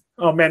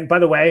 Oh man! By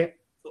the way,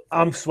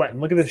 I'm sweating.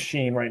 Look at this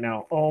sheen right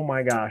now. Oh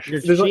my gosh, you're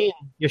sheening.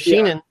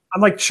 Yeah,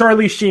 I'm like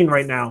Charlie Sheen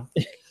right now.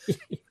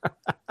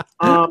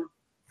 I'm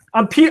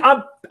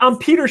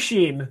Peter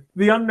Sheen,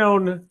 the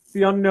unknown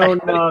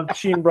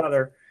Sheen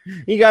brother.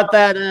 You got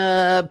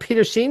that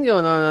Peter Sheen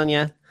going on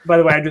you. By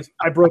the way,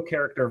 I broke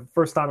character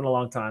first time in a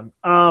long time.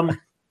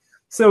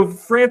 So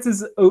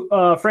France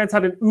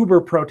had an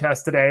Uber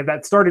protest today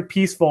that started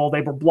peaceful.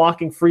 They were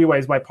blocking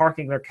freeways by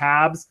parking their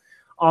cabs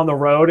on the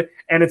road,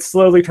 and it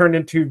slowly turned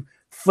into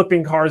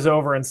flipping cars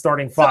over and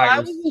starting fires. So I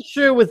wasn't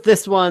sure with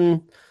this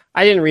one.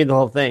 I didn't read the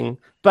whole thing,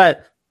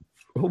 but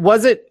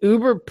was it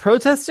Uber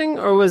protesting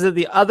or was it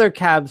the other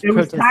cabs protesting Uber?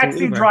 It was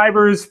taxi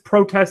drivers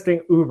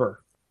protesting Uber.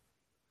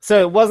 So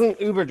it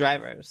wasn't Uber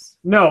drivers.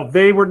 No,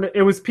 they were.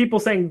 It was people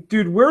saying,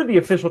 "Dude, we're the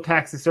official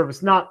taxi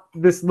service, not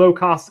this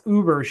low-cost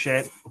Uber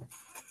shit."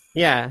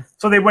 Yeah.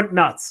 So they went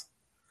nuts.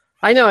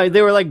 I know.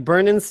 They were like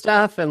burning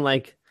stuff and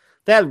like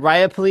they had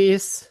riot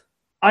police.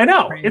 I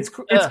know. Crazy.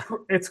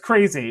 It's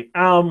crazy.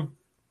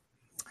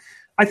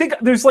 I think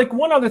there's like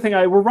one other thing.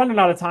 We're running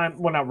out of time.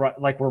 Well,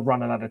 not like we're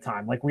running out of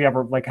time. Like we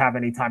ever like have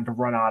any time to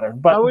run out of.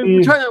 But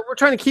we're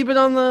trying to keep it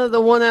on the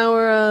 1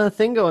 hour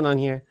thing going on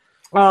here.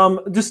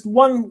 Just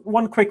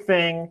one quick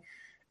thing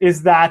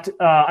is that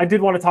I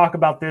did want to talk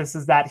about this.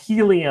 Is that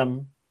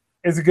helium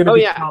is going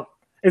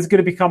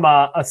to become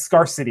a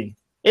scarcity.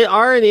 It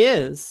already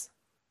is.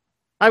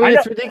 I mean,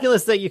 it's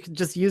ridiculous that you could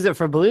just use it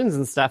for balloons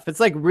and stuff. It's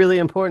like really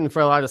important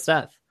for a lot of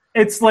stuff.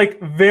 It's like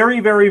very,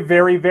 very,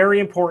 very, very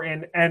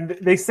important. And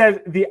they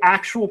said the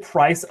actual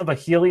price of a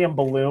helium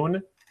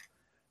balloon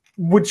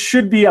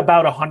should be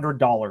about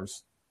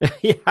 $100.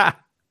 Yeah.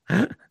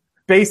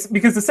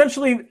 Because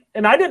essentially,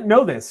 and I didn't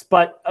know this,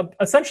 but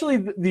essentially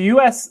the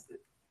U.S.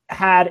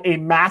 had a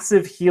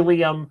massive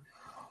helium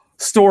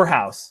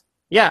storehouse.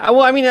 Yeah.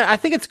 Well, I mean, I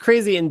think it's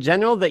crazy in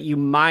general that you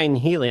mine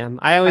helium.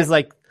 I always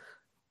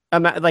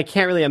can't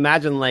really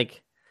imagine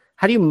like,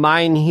 how do you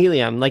mine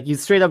helium? Like you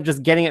straight up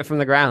just getting it from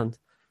the ground.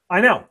 I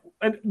know.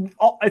 And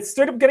it's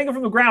straight up getting it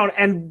from the ground,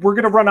 and we're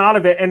going to run out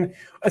of it. And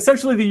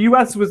essentially, the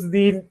U.S. was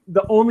the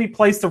only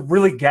place to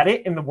really get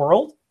it in the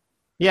world.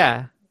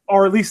 Yeah.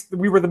 Or at least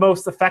we were the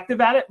most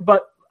effective at it.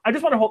 But I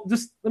just want to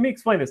let me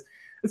explain this.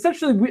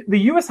 Essentially, the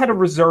U.S. had a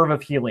reserve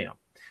of helium.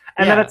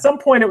 And then at some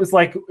point, it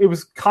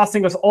was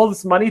costing us all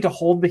this money to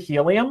hold the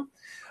helium.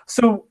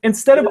 So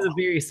instead of a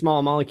very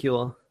small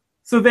molecule.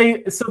 So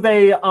they,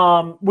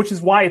 which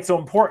is why it's so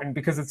important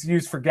because it's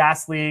used for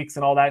gas leaks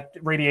and all that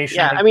radiation.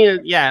 Yeah, I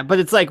mean, but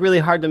it's like really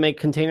hard to make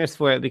containers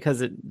for it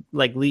because it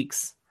like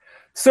leaks.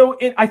 So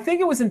I think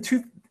it was in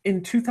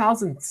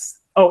 2000.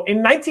 Oh,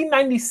 in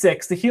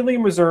 1996, the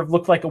helium reserve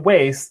looked like a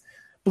waste.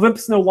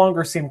 Blimps no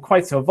longer seemed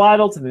quite so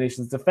vital to the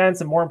nation's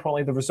defense, and more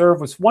importantly, the reserve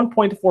was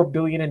 $1.4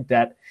 billion in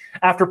debt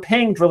after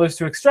paying drillers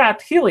to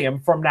extract helium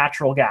from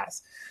natural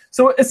gas.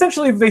 So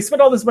essentially, they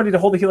spent all this money to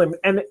hold the helium,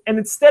 and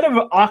instead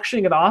of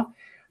auctioning it off,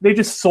 they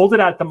just sold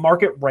it at the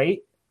market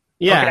rate.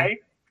 Yeah. Okay?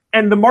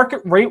 And the market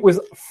rate was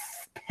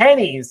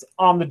pennies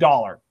on the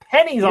dollar.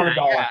 Pennies on the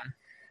dollar. Yeah.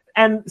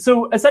 And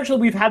so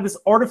essentially, we've had this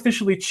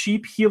artificially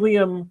cheap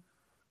helium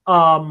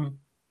bubble,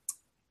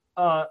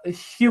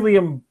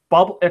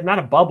 if not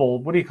a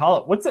bubble, what do you call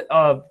it? What's it?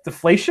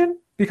 Deflation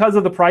because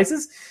of the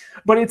prices.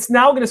 But it's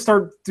now going to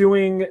start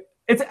doing.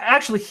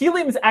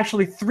 Helium is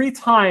actually 3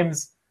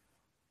 times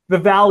the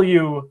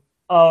value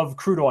of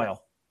crude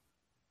oil.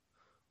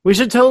 We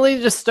should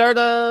totally just start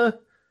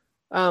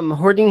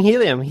hoarding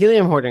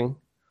helium hoarding.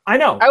 I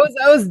know. I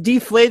was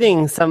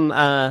deflating some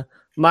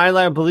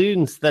Mylar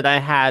balloons that I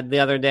had the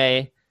other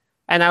day,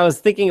 and I was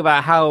thinking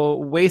about how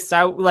was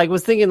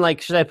thinking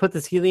like, should I put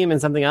this helium in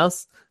something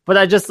else? But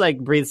I just like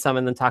breathed some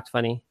and then talked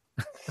funny.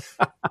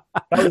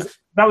 that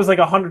was like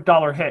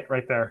 $100 hit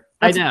right there.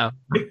 I know.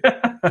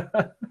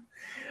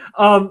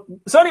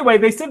 So anyway,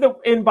 they said that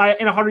in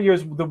 100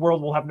 years the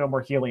world will have no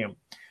more helium.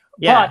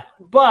 Yeah.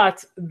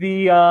 But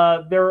the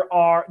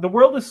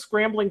world is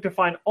scrambling to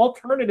find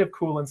alternative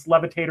coolants,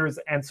 levitators,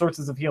 and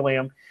sources of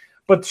helium.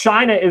 But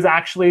China is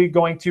actually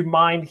going to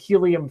mine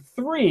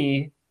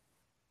helium-3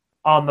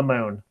 on the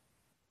moon.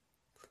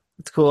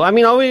 That's cool. I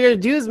mean, all we got to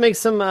do is make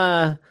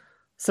some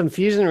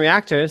fusion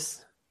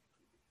reactors,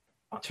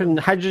 turn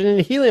hydrogen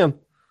into helium.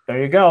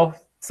 There you go.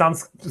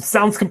 Sounds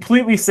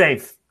completely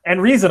safe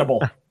and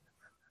reasonable.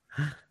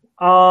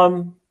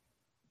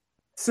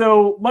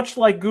 So much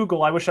like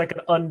Google, I wish I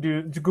could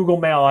undo Google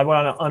Mail. I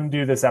want to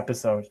undo this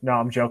episode. No,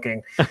 I'm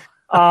joking.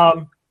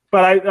 But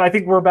I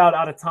think we're about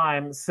out of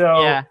time.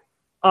 So yeah.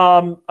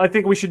 I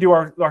think we should do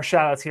our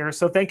shout outs here.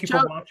 So thank you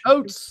for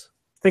watching.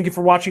 Thank you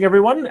for watching,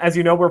 everyone. As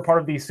you know, we're part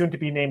of the soon to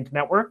be named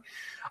network,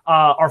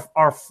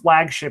 our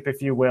flagship,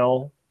 if you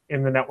will,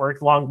 in the network,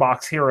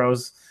 Longbox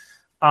Heroes.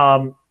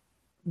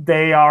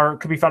 They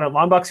could be found at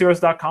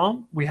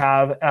longboxheroes.com. We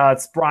have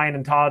it's Brian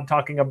and Todd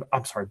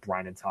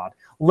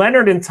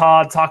Leonard and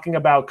Todd talking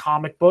about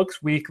comic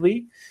books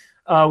weekly.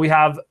 We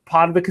have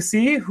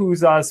Podvocacy,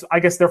 who's I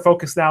guess their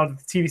focus now that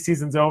the TV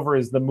season's over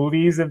is the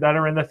movies that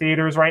are in the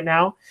theaters right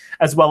now,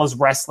 as well as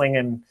wrestling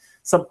and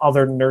some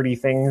other nerdy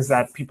things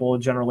that people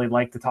generally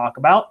like to talk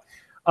about.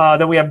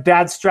 Then we have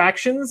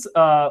Dadstractions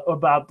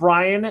about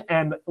Brian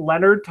and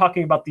Leonard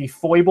talking about the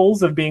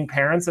foibles of being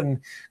parents and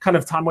kind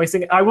of time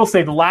wasting. I will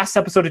say the last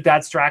episode of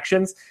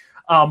Dadstractions,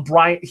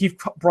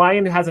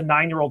 Brian has a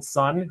 9-year-old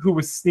son who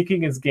was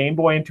sneaking his Game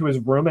Boy into his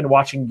room and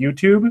watching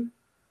YouTube.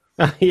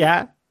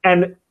 Yeah.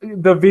 And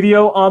the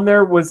video on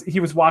there was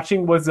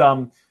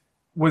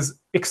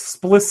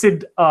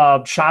explicit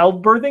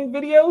childbirthing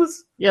videos.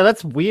 Yeah,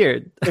 that's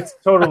weird. It's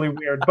totally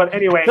weird. But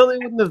anyway, I totally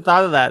wouldn't have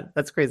thought of that.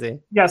 That's crazy.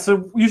 Yeah,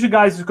 so you should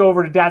guys just go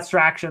over to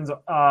Dadstractions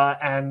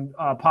and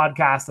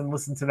podcast and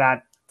listen to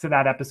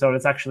that episode.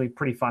 It's actually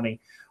pretty funny.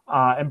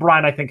 And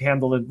Brian, I think,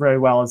 handled it very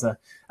well as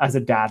a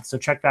dad. So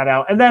check that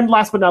out. And then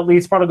last but not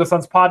least, Prodigal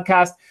Sons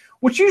Podcast.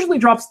 which usually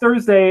drops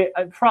Thursday.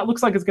 It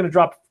looks like it's going to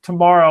drop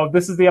tomorrow.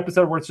 This is the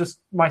episode where it's just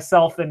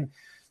myself and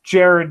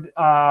Jared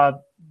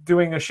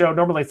doing a show.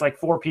 Normally it's like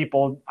 4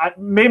 people.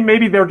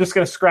 Maybe they're just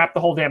going to scrap the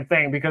whole damn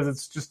thing because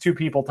it's just 2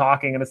 people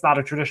talking and it's not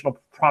a traditional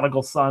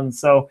Prodigal Son.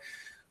 So,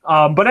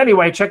 but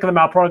anyway, check them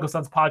out,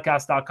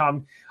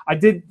 prodigalsonspodcast.com. I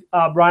did,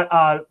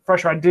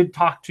 Fresher, I did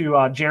talk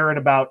to Jared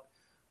about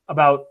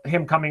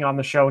him coming on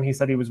the show, and he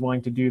said he was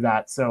willing to do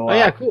that. So,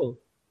 cool.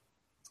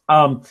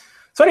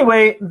 So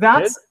anyway,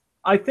 that's, Good.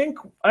 I think,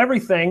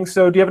 everything.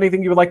 So do you have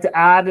anything you would like to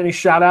add? Any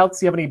shout outs?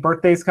 Do you have any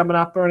birthdays coming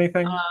up or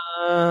anything?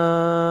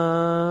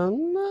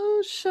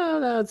 No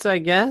shout outs, I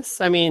guess.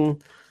 I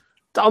mean,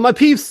 to all my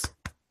peeps.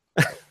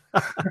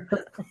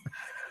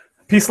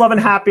 Peace, love,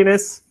 and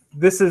happiness.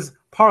 This is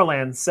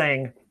Parlance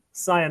saying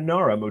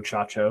sayonara,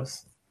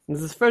 muchachos.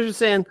 This is Fresher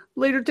saying,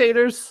 later,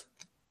 taters.